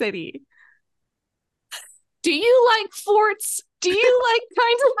tent city. Do you like forts? Do you like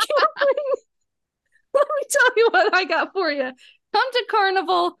kinds of camping? Let me tell you what I got for you. Come to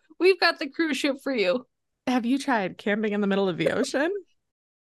Carnival. We've got the cruise ship for you. Have you tried camping in the middle of the ocean?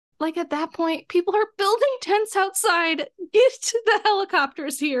 Like at that point, people are building tents outside. Get the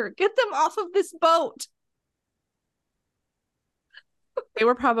helicopters here. Get them off of this boat. They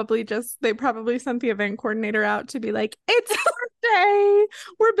probably sent the event coordinator out to be like, it's birthday.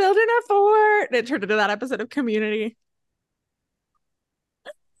 We're building a fort. And it turned into that episode of Community.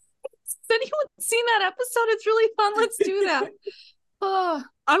 Has anyone seen that episode? It's really fun. Let's do that. Oh.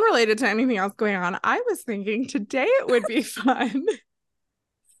 Unrelated to anything else going on, I was thinking today it would be fun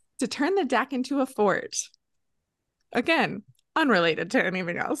to turn the deck into a fort. Again, unrelated to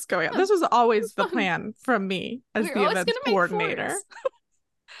anything else going on. This was always the plan from me as the event coordinator.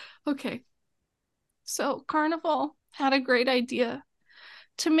 Okay. So Carnival had a great idea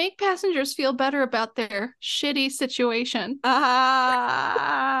to make passengers feel better about their shitty situation.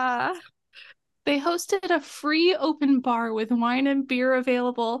 They hosted a free open bar with wine and beer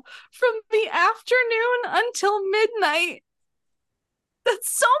available from the afternoon until midnight.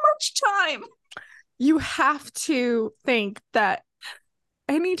 That's so much time. You have to think that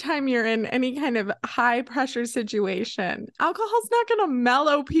anytime you're in any kind of high pressure situation, alcohol's not going to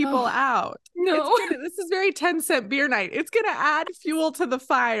mellow people out. No. This is very 10-cent beer night. It's going to add fuel to the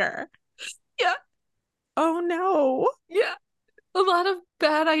fire. Yeah. Oh, no. Yeah. A lot of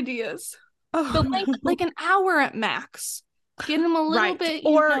bad ideas. Oh, but like an hour at max. Get them a little bit,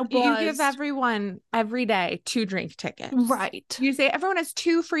 or you give everyone every day 2 drink tickets. Right. You say everyone has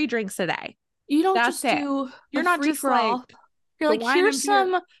 2 free drinks a day. You don't just do. You're not just like. You're like, here's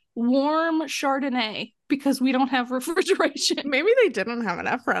some warm Chardonnay because we don't have refrigeration. Maybe they didn't have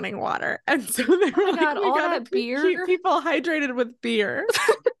enough running water, and so they were like, all that beer. Keep people hydrated with beer.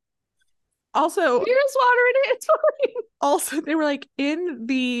 Also, beer is water in it. It's fine. Also, they were like, in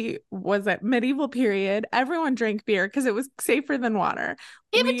the medieval period, everyone drank beer because it was safer than water.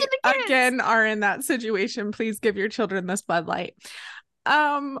 Give it to the kids. Again are in that situation. Please give your children this Bud Light.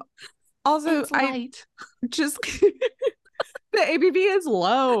 Also, I just the ABV is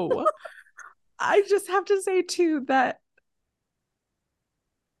low. I just have to say too that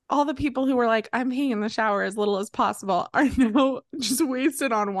all the people who were like, I'm peeing in the shower as little as possible are now just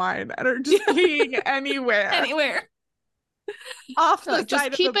wasted on wine and are just peeing anywhere. Off the side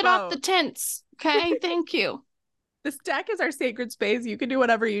just keep it off the tents. Okay, thank you. This deck is our sacred space. You can do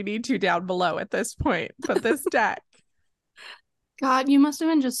whatever you need to down below at this point. But this deck. God, you must have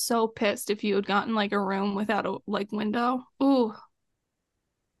been just so pissed if you had gotten like a room without a window. Ooh.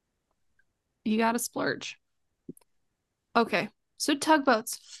 You gotta splurge. Okay. So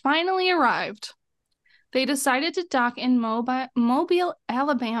tugboats finally arrived. They decided to dock in Mobile,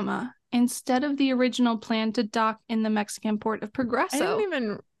 Alabama, instead of the original plan to dock in the Mexican port of Progreso. I didn't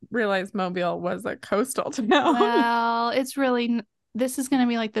even realize Mobile was a coastal town. Well, it's really, this is going to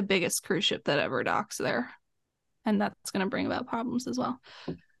be like the biggest cruise ship that ever docks there. And that's going to bring about problems as well.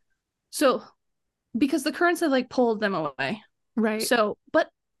 So, because the currents have like pulled them away. Right. So, but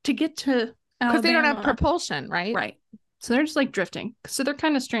to get to Alabama. Because they don't have propulsion, right? Right. So they're just like drifting. So they're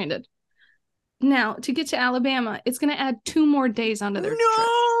kind of stranded. Now, to get to Alabama, it's going to add 2 more days onto their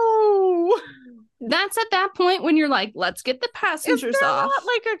trip. That's at that point when you're like, let's get the passengers off. Not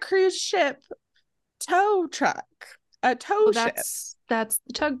like a cruise ship tow truck, a tow ship. That's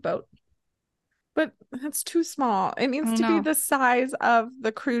the tugboat. But that's too small. It needs to be the size of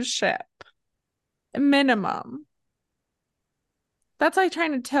the cruise ship. Minimum. That's like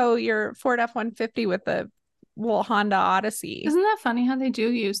trying to tow your Ford F-150 with a little Honda Odyssey. Isn't that funny how they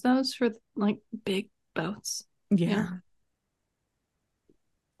do use those for like big boats? Yeah.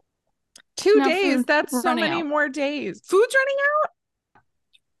 2 days. That's so many more days. Food's running out?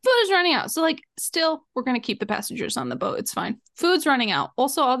 Food is running out. So like still we're going to keep the passengers on the boat. It's fine. Food's running out.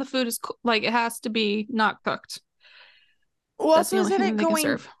 Also all the food is like it has to be not cooked. Well, also isn't it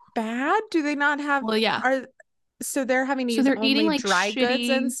going bad? Do they not have so they're having to use only eating like dry goods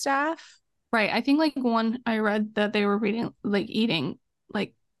and stuff? Right. I think like I read that they were eating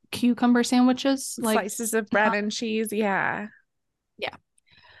like cucumber sandwiches, like slices of bread and cheese. Yeah. Yeah.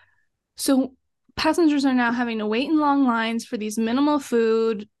 So passengers are now having to wait in long lines for these minimal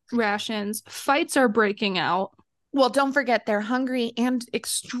food rations. Fights are breaking out. Well, don't forget they're hungry and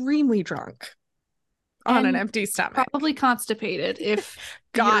extremely drunk on an empty stomach. Probably constipated if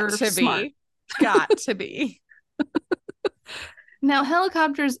Got to smart. be. Got to be. Now,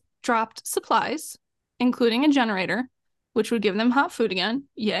 helicopters dropped supplies, including a generator, which would give them hot food again.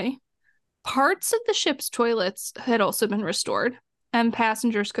 Yay. Parts of the ship's toilets had also been restored, and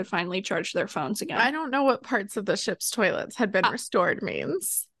passengers could finally charge their phones again. I don't know what parts of the ship's toilets had been restored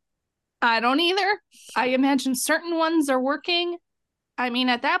means. I don't either. I imagine certain ones are working. I mean,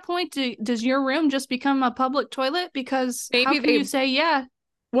 at that point, does your room just become a public toilet? Because maybe how can you say, yeah?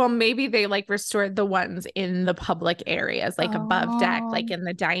 Well, maybe they like restored the ones in the public areas, like above deck, like in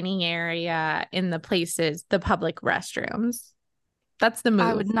the dining area, in the places, the public restrooms. That's the move.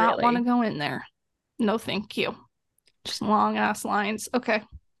 I would not want to go in there. No, thank you. Just long ass lines. Okay.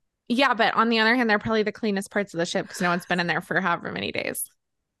 Yeah, but on the other hand, they're probably the cleanest parts of the ship because no one's been in there for however many days.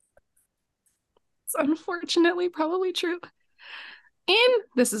 It's unfortunately probably true.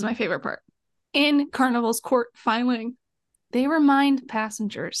 This is my favorite part. In Carnival's court filing, they remind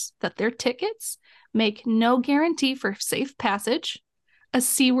passengers that their tickets make no guarantee for safe passage, a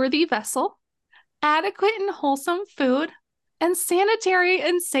seaworthy vessel, adequate and wholesome food, and sanitary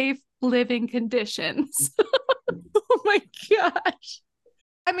and safe living conditions. Oh my gosh.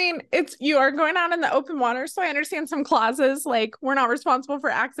 I mean, you are going out in the open water, so I understand some clauses like we're not responsible for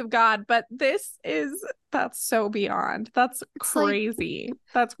acts of God, but that's so beyond. That's crazy. Like,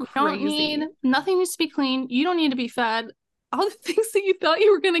 that's crazy. Nothing needs to be clean. You don't need to be fed. All the things that you thought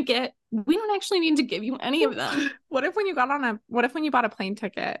you were going to get, we don't actually need to give you any of them. What if when you bought a plane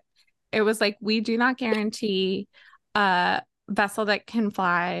ticket, it was like, we do not guarantee a vessel that can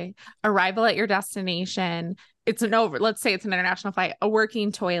fly, arrival at your destination. Let's say it's an international flight, a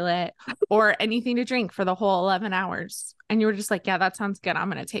working toilet, or anything to drink for the whole 11 hours. And you were just like, yeah, that sounds good. I'm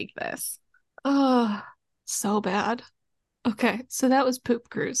going to take this. Oh, so bad. Okay, so that was Poop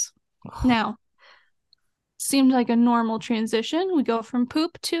Cruise. Now, seemed like a normal transition. We go from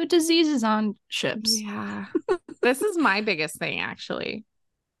poop to diseases on ships. Yeah. This is my biggest thing, actually.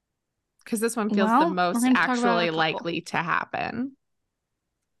 Because this one feels the most actually likely to happen.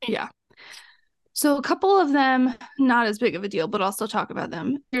 Yeah. So a couple of them, not as big of a deal, but I'll still talk about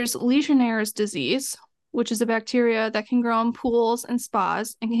them. There's Legionnaire's disease, which is a bacteria that can grow in pools and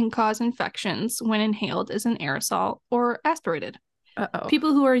spas and can cause infections when inhaled as an aerosol or aspirated. Uh-oh.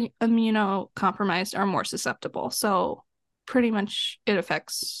 People who are immunocompromised are more susceptible. So pretty much it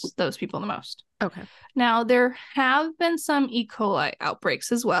affects those people the most. Okay. Now, there have been some E. coli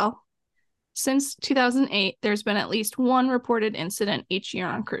outbreaks as well. Since 2008, there's been at least one reported incident each year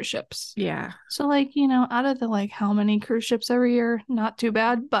on cruise ships. Yeah. So, out of the, how many cruise ships every year, not too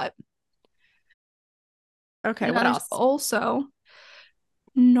bad, but... Okay, what else? Also,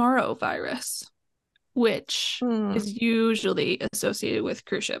 norovirus, which is usually associated with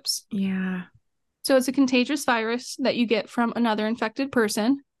cruise ships. Yeah. So it's a contagious virus that you get from another infected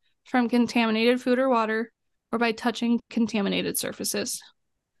person, from contaminated food or water, or by touching contaminated surfaces.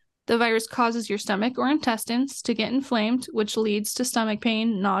 The virus causes your stomach or intestines to get inflamed, which leads to stomach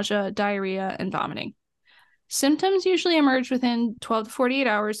pain, nausea, diarrhea, and vomiting. Symptoms usually emerge within 12 to 48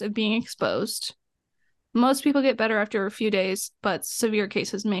 hours of being exposed. Most people get better after a few days, but severe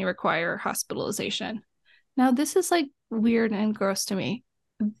cases may require hospitalization. Now, this is weird and gross to me.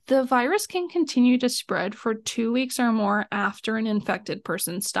 The virus can continue to spread for 2 weeks or more after an infected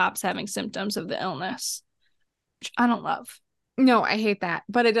person stops having symptoms of the illness, which I don't love. No, I hate that.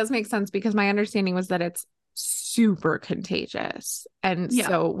 But it does make sense because my understanding was that it's super contagious. And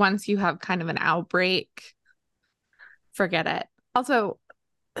so once you have kind of an outbreak, forget it. Also,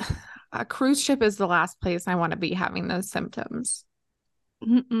 a cruise ship is the last place I want to be having those symptoms.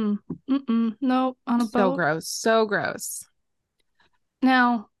 No, on a boat. So gross. So gross.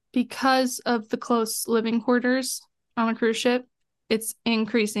 Now, because of the close living quarters on a cruise ship, it's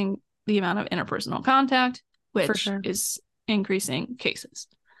increasing the amount of interpersonal contact, which is increasing cases.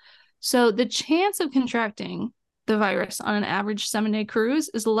 So the chance of contracting the virus on an average 7-day cruise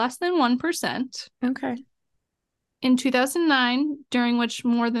is less than 1%. Okay. In 2009, during which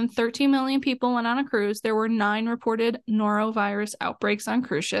more than 13 million people went on a cruise, there were 9 reported norovirus outbreaks on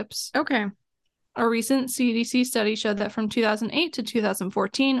cruise ships. Okay. A recent CDC study showed that from 2008 to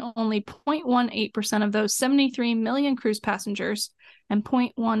 2014, only 0.18% of those 73 million cruise passengers and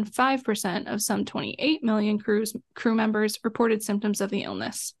 0.15% of some 28 million crew members reported symptoms of the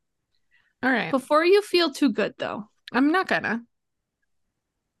illness. All right. Before you feel too good, though. I'm not gonna.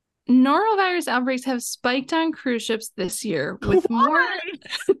 Norovirus outbreaks have spiked on cruise ships this year with more... I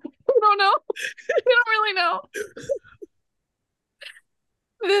don't know. I don't really know.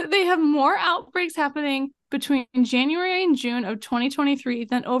 They have more outbreaks happening between January and June of 2023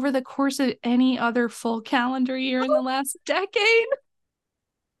 than over the course of any other full calendar year in the last decade.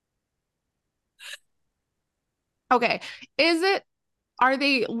 Okay. Are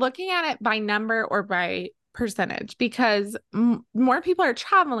they looking at it by number or by percentage? Because more people are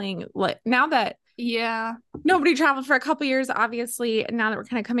traveling now that nobody traveled for a couple years, obviously. Now that we're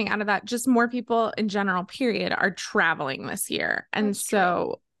kind of coming out of that, just more people in general, period, are traveling this year. And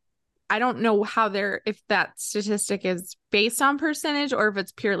I don't know if that statistic is based on percentage or if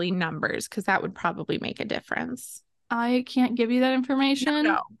it's purely numbers, because that would probably make a difference. I can't give you that information.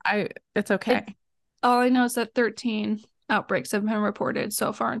 No, it's okay. All I know is that 13 outbreaks have been reported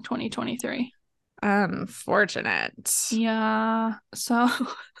so far in 2023. Unfortunate. Yeah. So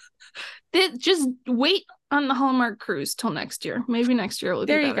just wait on the Hallmark cruise till next year. Maybe next year will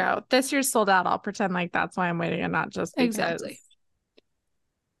be better. There you go. This year's sold out. I'll pretend like that's why I'm waiting and not just because. Exactly.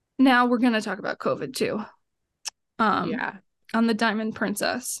 Now we're going to talk about COVID too. Yeah. On the Diamond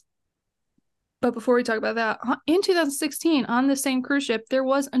Princess. But before we talk about that, in 2016, on the same cruise ship, there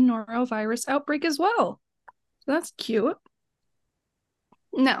was a norovirus outbreak as well. So that's cute.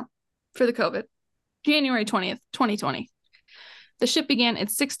 Now, for the COVID, January 20th, 2020. The ship began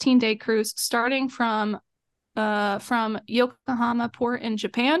its 16-day cruise starting from Yokohama port in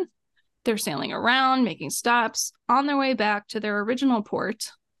Japan. They're sailing around, making stops on their way back to their original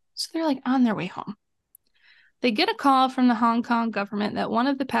port. So they're like on their way home. They get a call from the Hong Kong government that one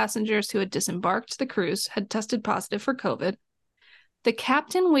of the passengers who had disembarked the cruise had tested positive for COVID. The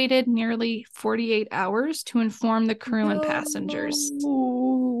captain waited nearly 48 hours to inform the crew and passengers.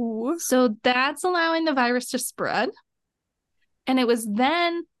 So that's allowing the virus to spread. And it was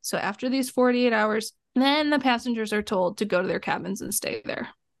then, so after these 48 hours, then the passengers are told to go to their cabins and stay there.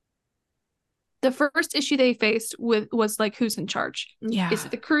 The first issue they faced was like, who's in charge? Yeah. Is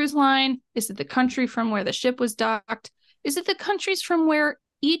it the cruise line? Is it the country from where the ship was docked? Is it the countries from where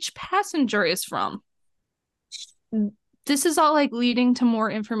each passenger is from? This is all like leading to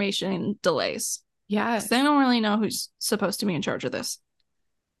more information delays. Yes. They don't really know who's supposed to be in charge of this.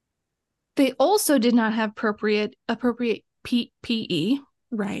 They also did not have appropriate PPE.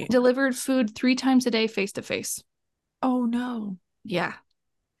 Right. Delivered food 3 times a day face to face. Oh, no. Yeah.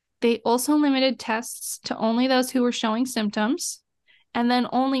 They also limited tests to only those who were showing symptoms. And then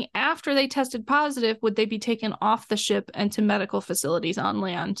only after they tested positive would they be taken off the ship and to medical facilities on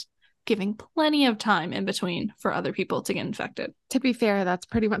land, giving plenty of time in between for other people to get infected. To be fair, that's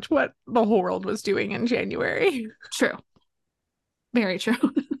pretty much what the whole world was doing in January. True. Very true.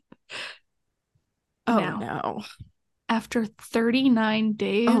 Oh, now, no. After 39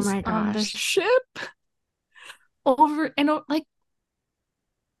 days on the ship,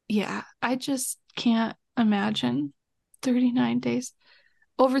 yeah, I just can't imagine 39 days.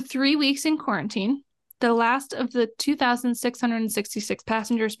 Over 3 weeks in quarantine, the last of the 2,666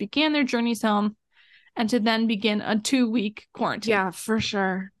 passengers began their journeys home and to then begin a 2-week quarantine. Yeah, for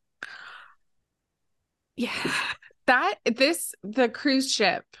sure. Yeah. The cruise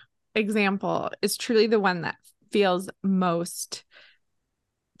ship example is truly the one that feels most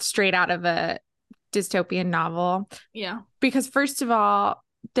straight out of a dystopian novel. Yeah. Because first of all,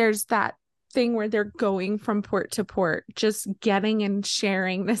 there's that thing where they're going from port to port, just getting and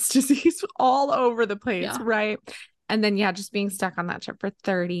sharing this disease all over the place, right? And then, just being stuck on that ship for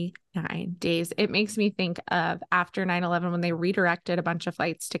 39 days. It makes me think of after 9/11 when they redirected a bunch of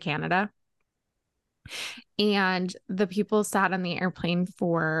flights to Canada. And the people sat on the airplane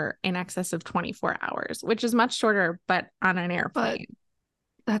for in excess of 24 hours, which is much shorter, but on an airplane.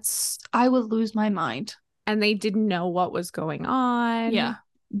 I would lose my mind. And they didn't know what was going on. Yeah.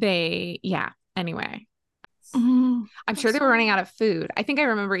 Anyway. I'm sure they were running out of food. I think I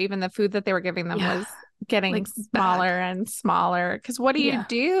remember even the food that they were giving them was getting like smaller and smaller. Because what do you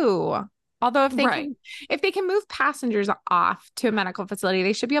do? Although if they can move passengers off to a medical facility,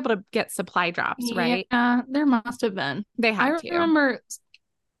 they should be able to get supply drops, right? Yeah, there must have been. I remember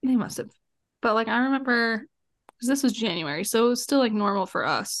they must have. But like I remember, because this was January, so it was still like normal for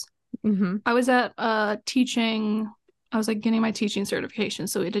us. Mm-hmm. I was at teaching. I was like getting my teaching certification,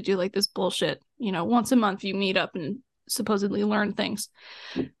 so we had to do like this bullshit. Once a month you meet up and supposedly learn things.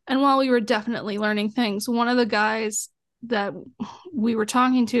 And while we were definitely learning things, one of the guys that we were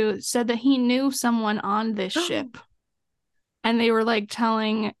talking to said that he knew someone on this ship, and they were like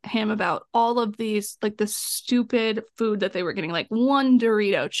telling him about all of these, like the stupid food that they were getting, like one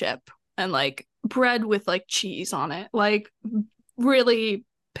Dorito chip and like bread with like cheese on it, like really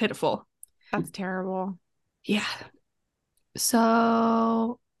pitiful. That's terrible. Yeah.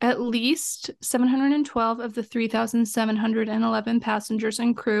 So at least 712 of the 3,711 passengers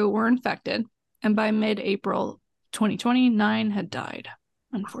and crew were infected, and by mid-April 2020, 9 had died,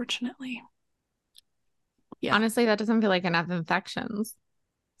 unfortunately. Yeah. Honestly, that doesn't feel like enough infections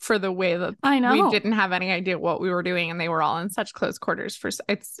for the way that I know we didn't have any idea what we were doing, and they were all in such close quarters.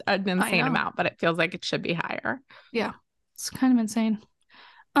 It's an insane amount, but it feels like it should be higher. Yeah, it's kind of insane.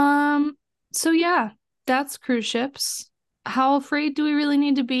 So yeah, that's cruise ships. How afraid do we really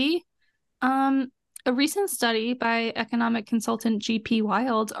need to be? A recent study by economic consultant G.P.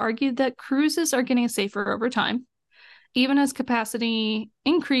 Wild argued that cruises are getting safer over time. Even as capacity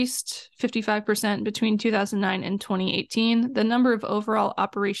increased 55% between 2009 and 2018, the number of overall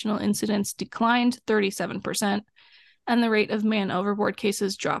operational incidents declined 37%, and the rate of man overboard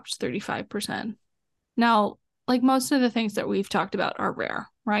cases dropped 35%. Now, like most of the things that we've talked about are rare,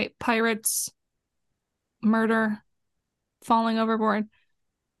 right? Pirates, murder, falling overboard,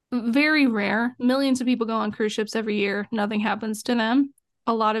 very rare. Millions of people go on cruise ships every year. Nothing happens to them.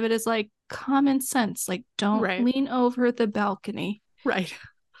 A lot of it is like common sense, like don't lean over the balcony. Right.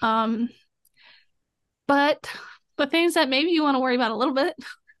 But the things that maybe you want to worry about a little bit,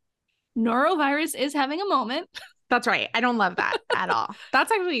 norovirus is having a moment. That's right. I don't love that at all.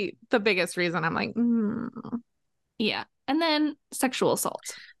 That's actually the biggest reason I'm like, Yeah. And then sexual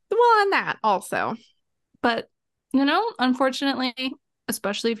assault. Well, and that also. But, you know, unfortunately,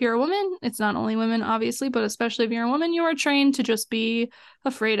 especially if you're a woman, it's not only women, obviously, but especially if you're a woman, you are trained to just be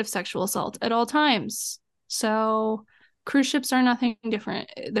afraid of sexual assault at all times. So cruise ships are nothing different.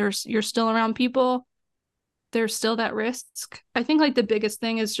 You're still around people. There's still that risk. I think like the biggest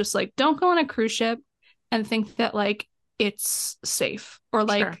thing is just like, don't go on a cruise ship and think that like it's safe or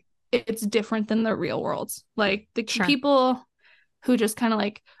like it's different than the real world. Like the people who just kind of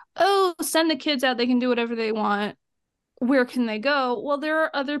like, oh, send the kids out, they can do whatever they want. Where can they go? Well, there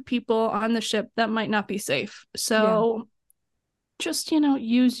are other people on the ship that might not be safe. So just, you know,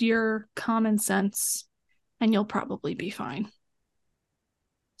 use your common sense and you'll probably be fine.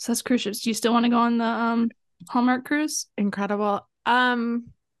 So that's cruise ships. Do you still want to go on the Hallmark cruise? Incredible.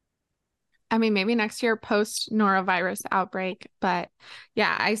 I mean, maybe next year post norovirus outbreak, but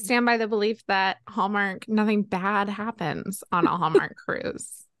yeah, I stand by the belief that Hallmark, nothing bad happens on a Hallmark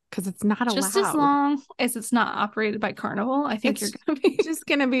cruise because it's not allowed. Just as long as it's not operated by Carnival, I think you're going to be just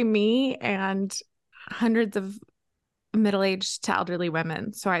going to be me and hundreds of middle-aged to elderly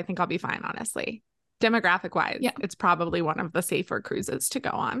women. So I think I'll be fine, honestly. Demographic wise, it's probably one of the safer cruises to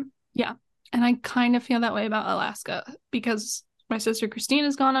go on. Yeah. And I kind of feel that way about Alaska because my sister Christine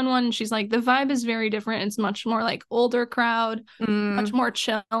has gone on one and she's like, the vibe is very different. It's much more like older crowd, much more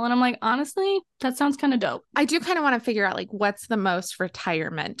chill. And I'm like, honestly, that sounds kind of dope. I do kind of want to figure out like what's the most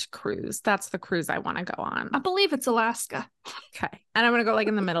retirement cruise. That's the cruise I want to go on. I believe it's Alaska. Okay. And I'm going to go like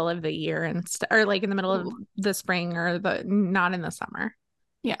in the middle of the year or like in the middle of the spring or not in the summer.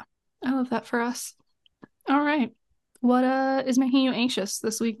 Yeah. I love that for us. All right. What is making you anxious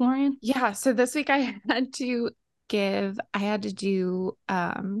this week, Lorian? Yeah. So this week I had to do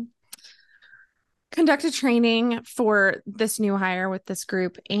conduct a training for this new hire with this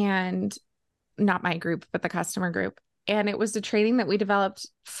group, and not my group, but the customer group. And it was a training that we developed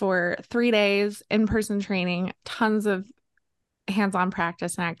for 3 days, in-person training, tons of hands-on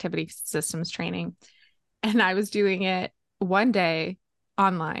practice and activity systems training. And I was doing it one day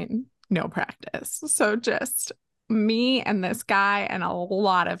online, no practice. So just me and this guy and a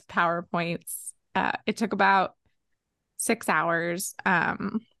lot of PowerPoints. It took about 6 hours.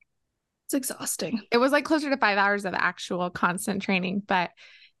 It's exhausting. It was like closer to 5 hours of actual constant training, but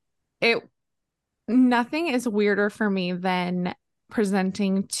nothing is weirder for me than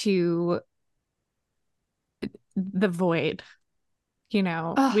presenting to the void. You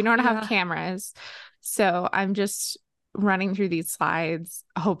know, we don't have cameras. So I'm just running through these slides,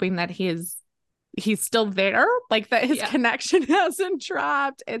 hoping that he's still there, like that his connection hasn't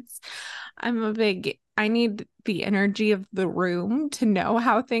dropped. I need the energy of the room to know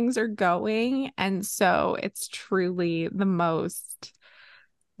how things are going. And so it's truly the most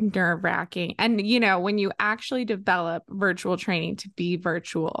nerve-wracking. And, you know, when you actually develop virtual training to be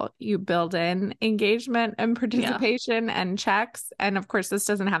virtual, you build in engagement and participation and checks. And of course, this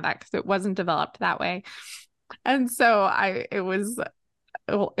doesn't have that because it wasn't developed that way. And so it was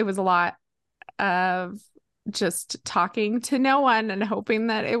a lot of just talking to no one and hoping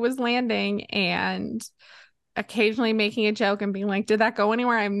that it was landing, and occasionally making a joke and being like, did that go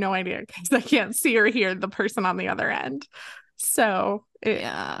anywhere? I have no idea because I can't see or hear the person on the other end. So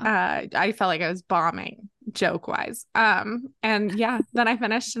I felt like I was bombing joke wise. And then I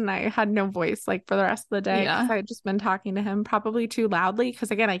finished and I had no voice like for the rest of the day because I had just been talking to him probably too loudly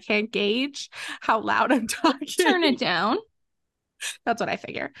because again, I can't gauge how loud I'm talking. Turn it down. That's what I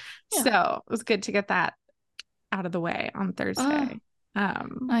figure. Yeah. So it was good to get that out of the way on Thursday.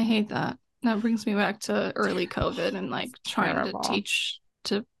 I hate that. That brings me back to early COVID and like trying to teach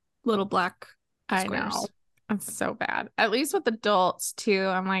to little black squares. I know. It's so bad. At least with adults too.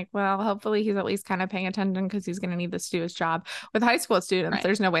 I'm like, well, hopefully he's at least kind of paying attention because he's going to need this to do his job. With high school students,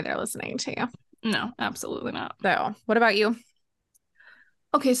 there's no way they're listening to you. No, absolutely not. So what about you?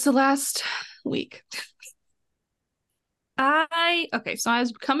 Okay, so last week. So I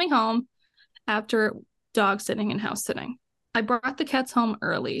was coming home after dog sitting and house sitting. I brought the cats home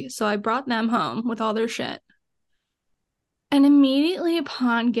early, so I brought them home with all their shit. And immediately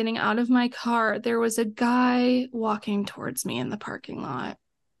upon getting out of my car, there was a guy walking towards me in the parking lot.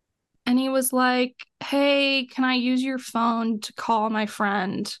 And he was like, hey, can I use your phone to call my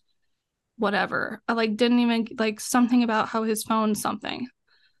friend? Whatever. I didn't even something about how his phone something.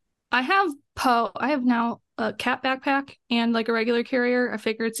 I have now a cat backpack and a regular carrier. I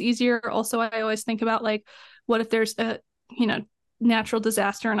figure it's easier. Also, I always think about what if there's a, natural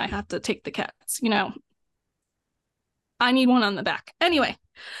disaster and I have to take the cats, I need one on the back. Anyway,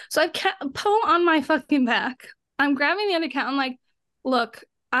 so I pull on my fucking back. I'm grabbing the other cat. I'm like, look,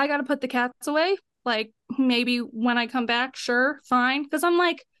 I got to put the cats away. Maybe when I come back, sure, fine. Because I'm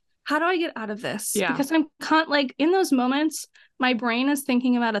like, how do I get out of this? Yeah. Because I'm in those moments, my brain is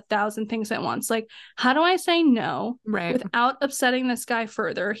thinking about 1,000 things at once. How do I say no without upsetting this guy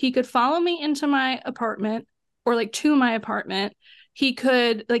further? He could follow me into my apartment or to my apartment. He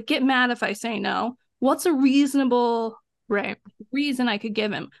could get mad if I say no. What's a reasonable reason I could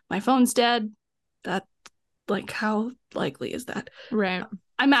give him? My phone's dead. That how likely is that? Right.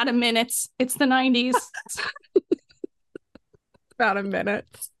 I'm out of minutes. It's the 90s. About a minute.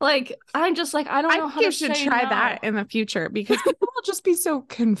 I'm just I don't know how to you should try that in the future because people will just be so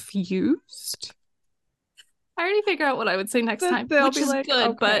confused. I already figured out what I would say next time, which is good.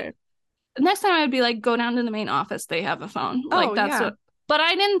 Okay. But next time I would be go down to the main office. They have a phone. That's what. But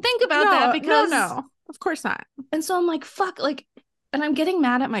I didn't think about that because no, of course not. And so I'm fuck, and I'm getting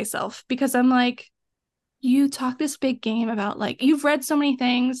mad at myself because I'm you talk this big game about you've read so many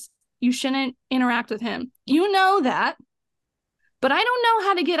things. You shouldn't interact with him. You know that. But I don't know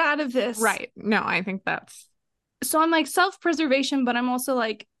how to get out of this. Right. No, I think that's. So I'm self-preservation, but I'm also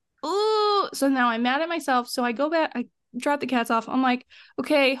ooh. So now I'm mad at myself. So I go back, I drop the cats off. I'm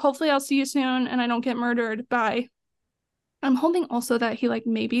okay, hopefully I'll see you soon and I don't get murdered. Bye. I'm hoping also that he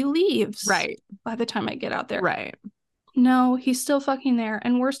maybe leaves. Right. By the time I get out there. Right. No, he's still fucking there.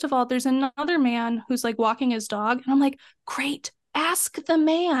 And worst of all, there's another man who's walking his dog. And I'm great. Ask the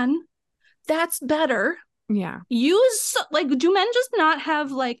man. That's better. Yeah. Use do men just not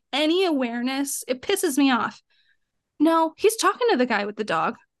have any awareness? It pisses me off. No, he's talking to the guy with the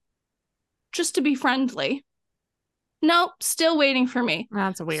dog just to be friendly. Nope, still waiting for me.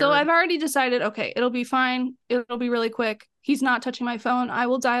 That's weird. So I've already decided, okay, it'll be fine. It'll be really quick. He's not touching my phone. I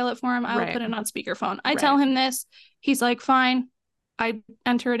will dial it for him. I will put it on speakerphone. I tell him this. He's fine. I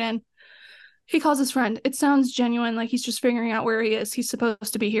enter it in. He calls his friend. It sounds genuine, he's just figuring out where he is. He's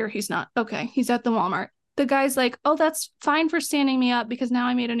supposed to be here. He's not. Okay, he's at the Walmart. The guy's oh, that's fine for standing me up because now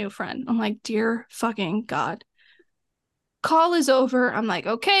I made a new friend. I'm dear fucking God. Call is over. I'm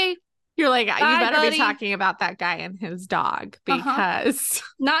okay. You're you better buddy. Be talking about that guy and his dog because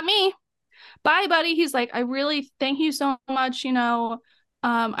not me. Bye, buddy. He's I really thank you so much.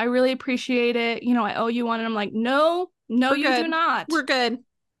 I really appreciate it. I owe you one. And I'm no, you do not. We're good.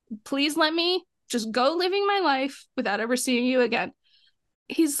 Please let me just go living my life without ever seeing you again.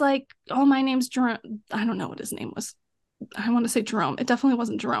 He's oh, my name's Jerome. I don't know what his name was. I want to say Jerome. It definitely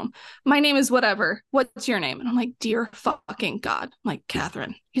wasn't Jerome. My name is whatever. What's your name? And I'm dear fucking God. I'm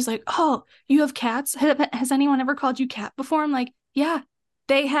Catherine. He's oh, you have cats? Has anyone ever called you Cat before? I'm yeah,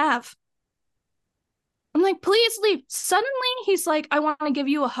 they have. I'm please leave. Suddenly, he's I want to give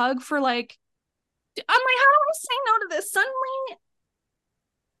you a hug for I'm how do I say no to this? Suddenly,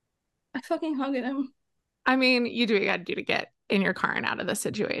 I fucking hugged him. I mean, you do what you gotta do to get in your car and out of the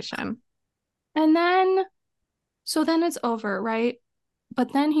situation. And then, so then it's over, right?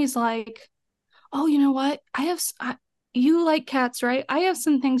 But then he's oh, you know what? You like cats, right? I have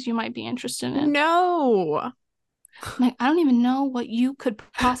some things you might be interested in. No. I don't even know what you could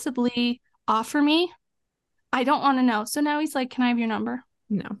possibly offer me. I don't want to know. So now he's can I have your number?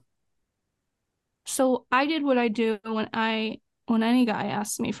 No. So I did what I do when any guy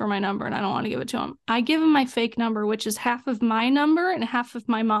asks me for my number and I don't want to give it to him. I give him my fake number, which is half of my number and half of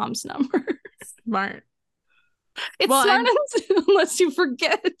my mom's number. Smart. It's smart unless you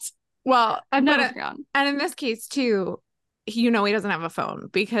forget. Well, I've never forgotten. And in this case, too, he doesn't have a phone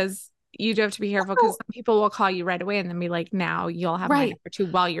because you do have to be careful because some people will call you right away and then be now you'll have my number too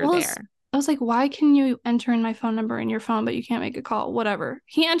while you're there. I was why can you enter in my phone number in your phone, but you can't make a call? Whatever.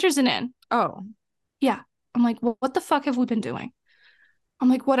 He enters it in. Oh. Yeah. I'm well, what the fuck have we been doing? I'm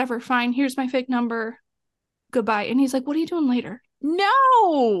whatever, fine. Here's my fake number. Goodbye. And he's what are you doing later?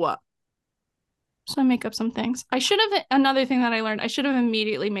 No. So I make up some things. Another thing that I learned, I should have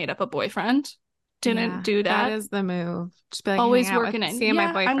immediately made up a boyfriend. didn't do that. That is the move. Just be like, always working in. Seeing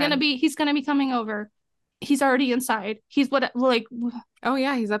my boyfriend. He's gonna be coming over. He's already inside. Oh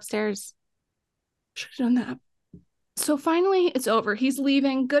yeah, he's upstairs. Should have done that. So finally it's over. He's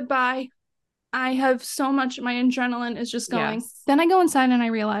leaving. Goodbye. I have so much, my adrenaline is just going. Yes. Then I go inside and I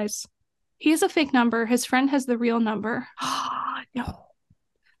realize he has a fake number. His friend has the real number. No.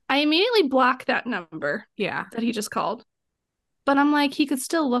 I immediately block that number. Yeah. That he just called. But I'm like, he could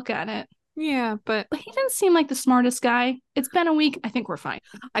still look at it. Yeah, but he didn't seem like the smartest guy. It's been a week. I think we're fine.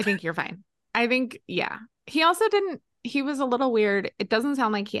 I think you're fine. I think, yeah. He also he was a little weird. It doesn't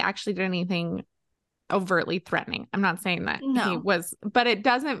sound like he actually did anything overtly threatening. I'm not saying that he was, but it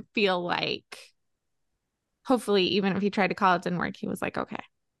doesn't feel like, hopefully, even if he tried to call, it didn't work. He was like, okay,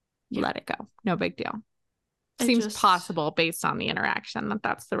 let it go. No big deal. Seems possible based on the interaction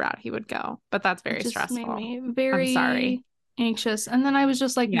that's the route he would go, but that's very stressful. Made me very I'm sorry. Anxious. And then I was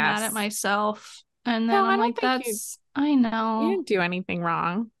just like mad at myself. And then I'm like, I know. You didn't do anything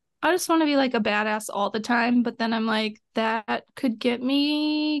wrong. I just want to be like a badass all the time. But then I'm like, that could get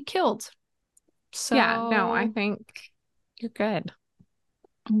me killed. So yeah, no, I think you're good.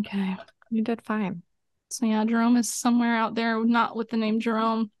 Okay. You did fine. So yeah, Jerome is somewhere out there, not with the name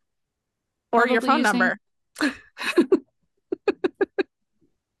Jerome. Or your phone number.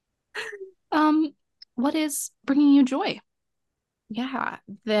 What is bringing you joy? Yeah,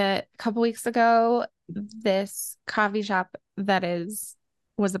 a couple weeks ago, this coffee shop that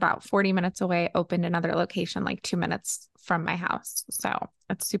was about 40 minutes away opened another location like 2 minutes from my house. So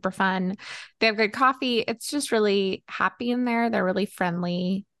it's super fun. They have good coffee. It's just really happy in there. They're really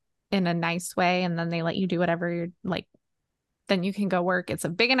friendly in a nice way. And then they let you do whatever you're like, then you can go work. It's a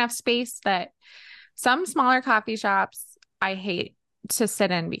big enough space that some smaller coffee shops I hate to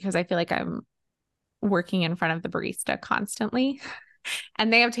sit in because I feel like I'm working in front of the barista constantly.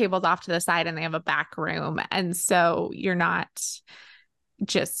 And they have tables off to the side and they have a back room. And so you're not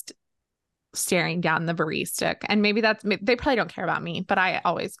just staring down the barista. And maybe they probably don't care about me, but I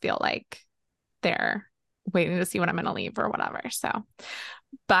always feel like they're waiting to see when I'm going to leave or whatever. So,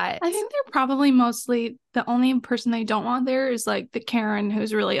 but I think they're probably mostly the only person they don't want there is like the Karen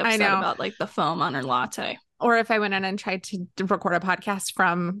who's really upset about like the foam on her latte. Or if I went in and tried to record a podcast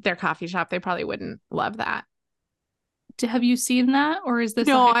from their coffee shop, they probably wouldn't love that. Have you seen that? Or is this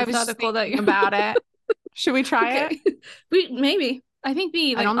no, I was just thinking about it. Should we try it? Maybe. I think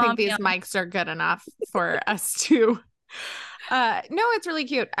I don't think these mics are good enough for us to. No, it's really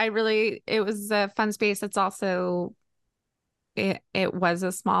cute. It was a fun space. It's also, it was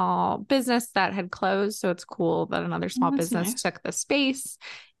a small business that had closed. So it's cool that another small business took the space.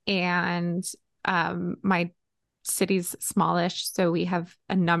 And my city's smallish. So we have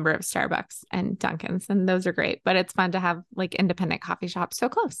a number of Starbucks and Dunkin's, and those are great. But it's fun to have like independent coffee shops so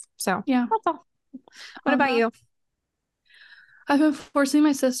close. So yeah, that's all. What about you? I've been forcing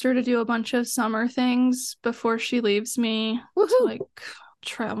my sister to do a bunch of summer things before she leaves me to like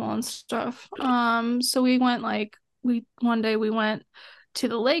travel and stuff. So one day we went to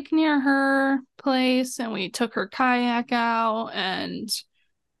the lake near her place and we took her kayak out and,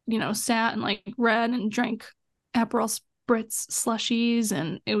 sat and like read and drank Aperol Spritz slushies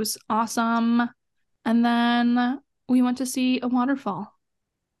and it was awesome. And then we went to see a waterfall.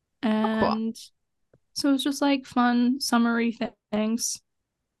 And so it was just like fun, summery things.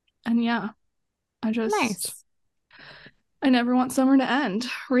 And yeah, nice. I never want summer to end,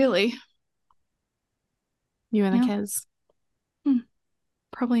 really. You and the kids?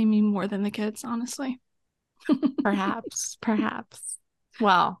 Probably me more than the kids, honestly. Perhaps.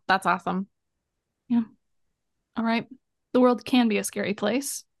 Well, that's awesome. Yeah. All right. The world can be a scary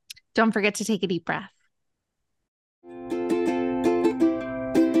place. Don't forget to take a deep breath.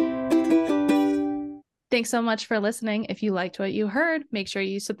 Thanks so much for listening. If you liked what you heard, make sure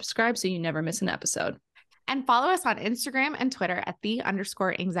you subscribe so you never miss an episode. And follow us on Instagram and Twitter at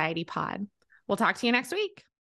 _anxiety pod. We'll talk to you next week.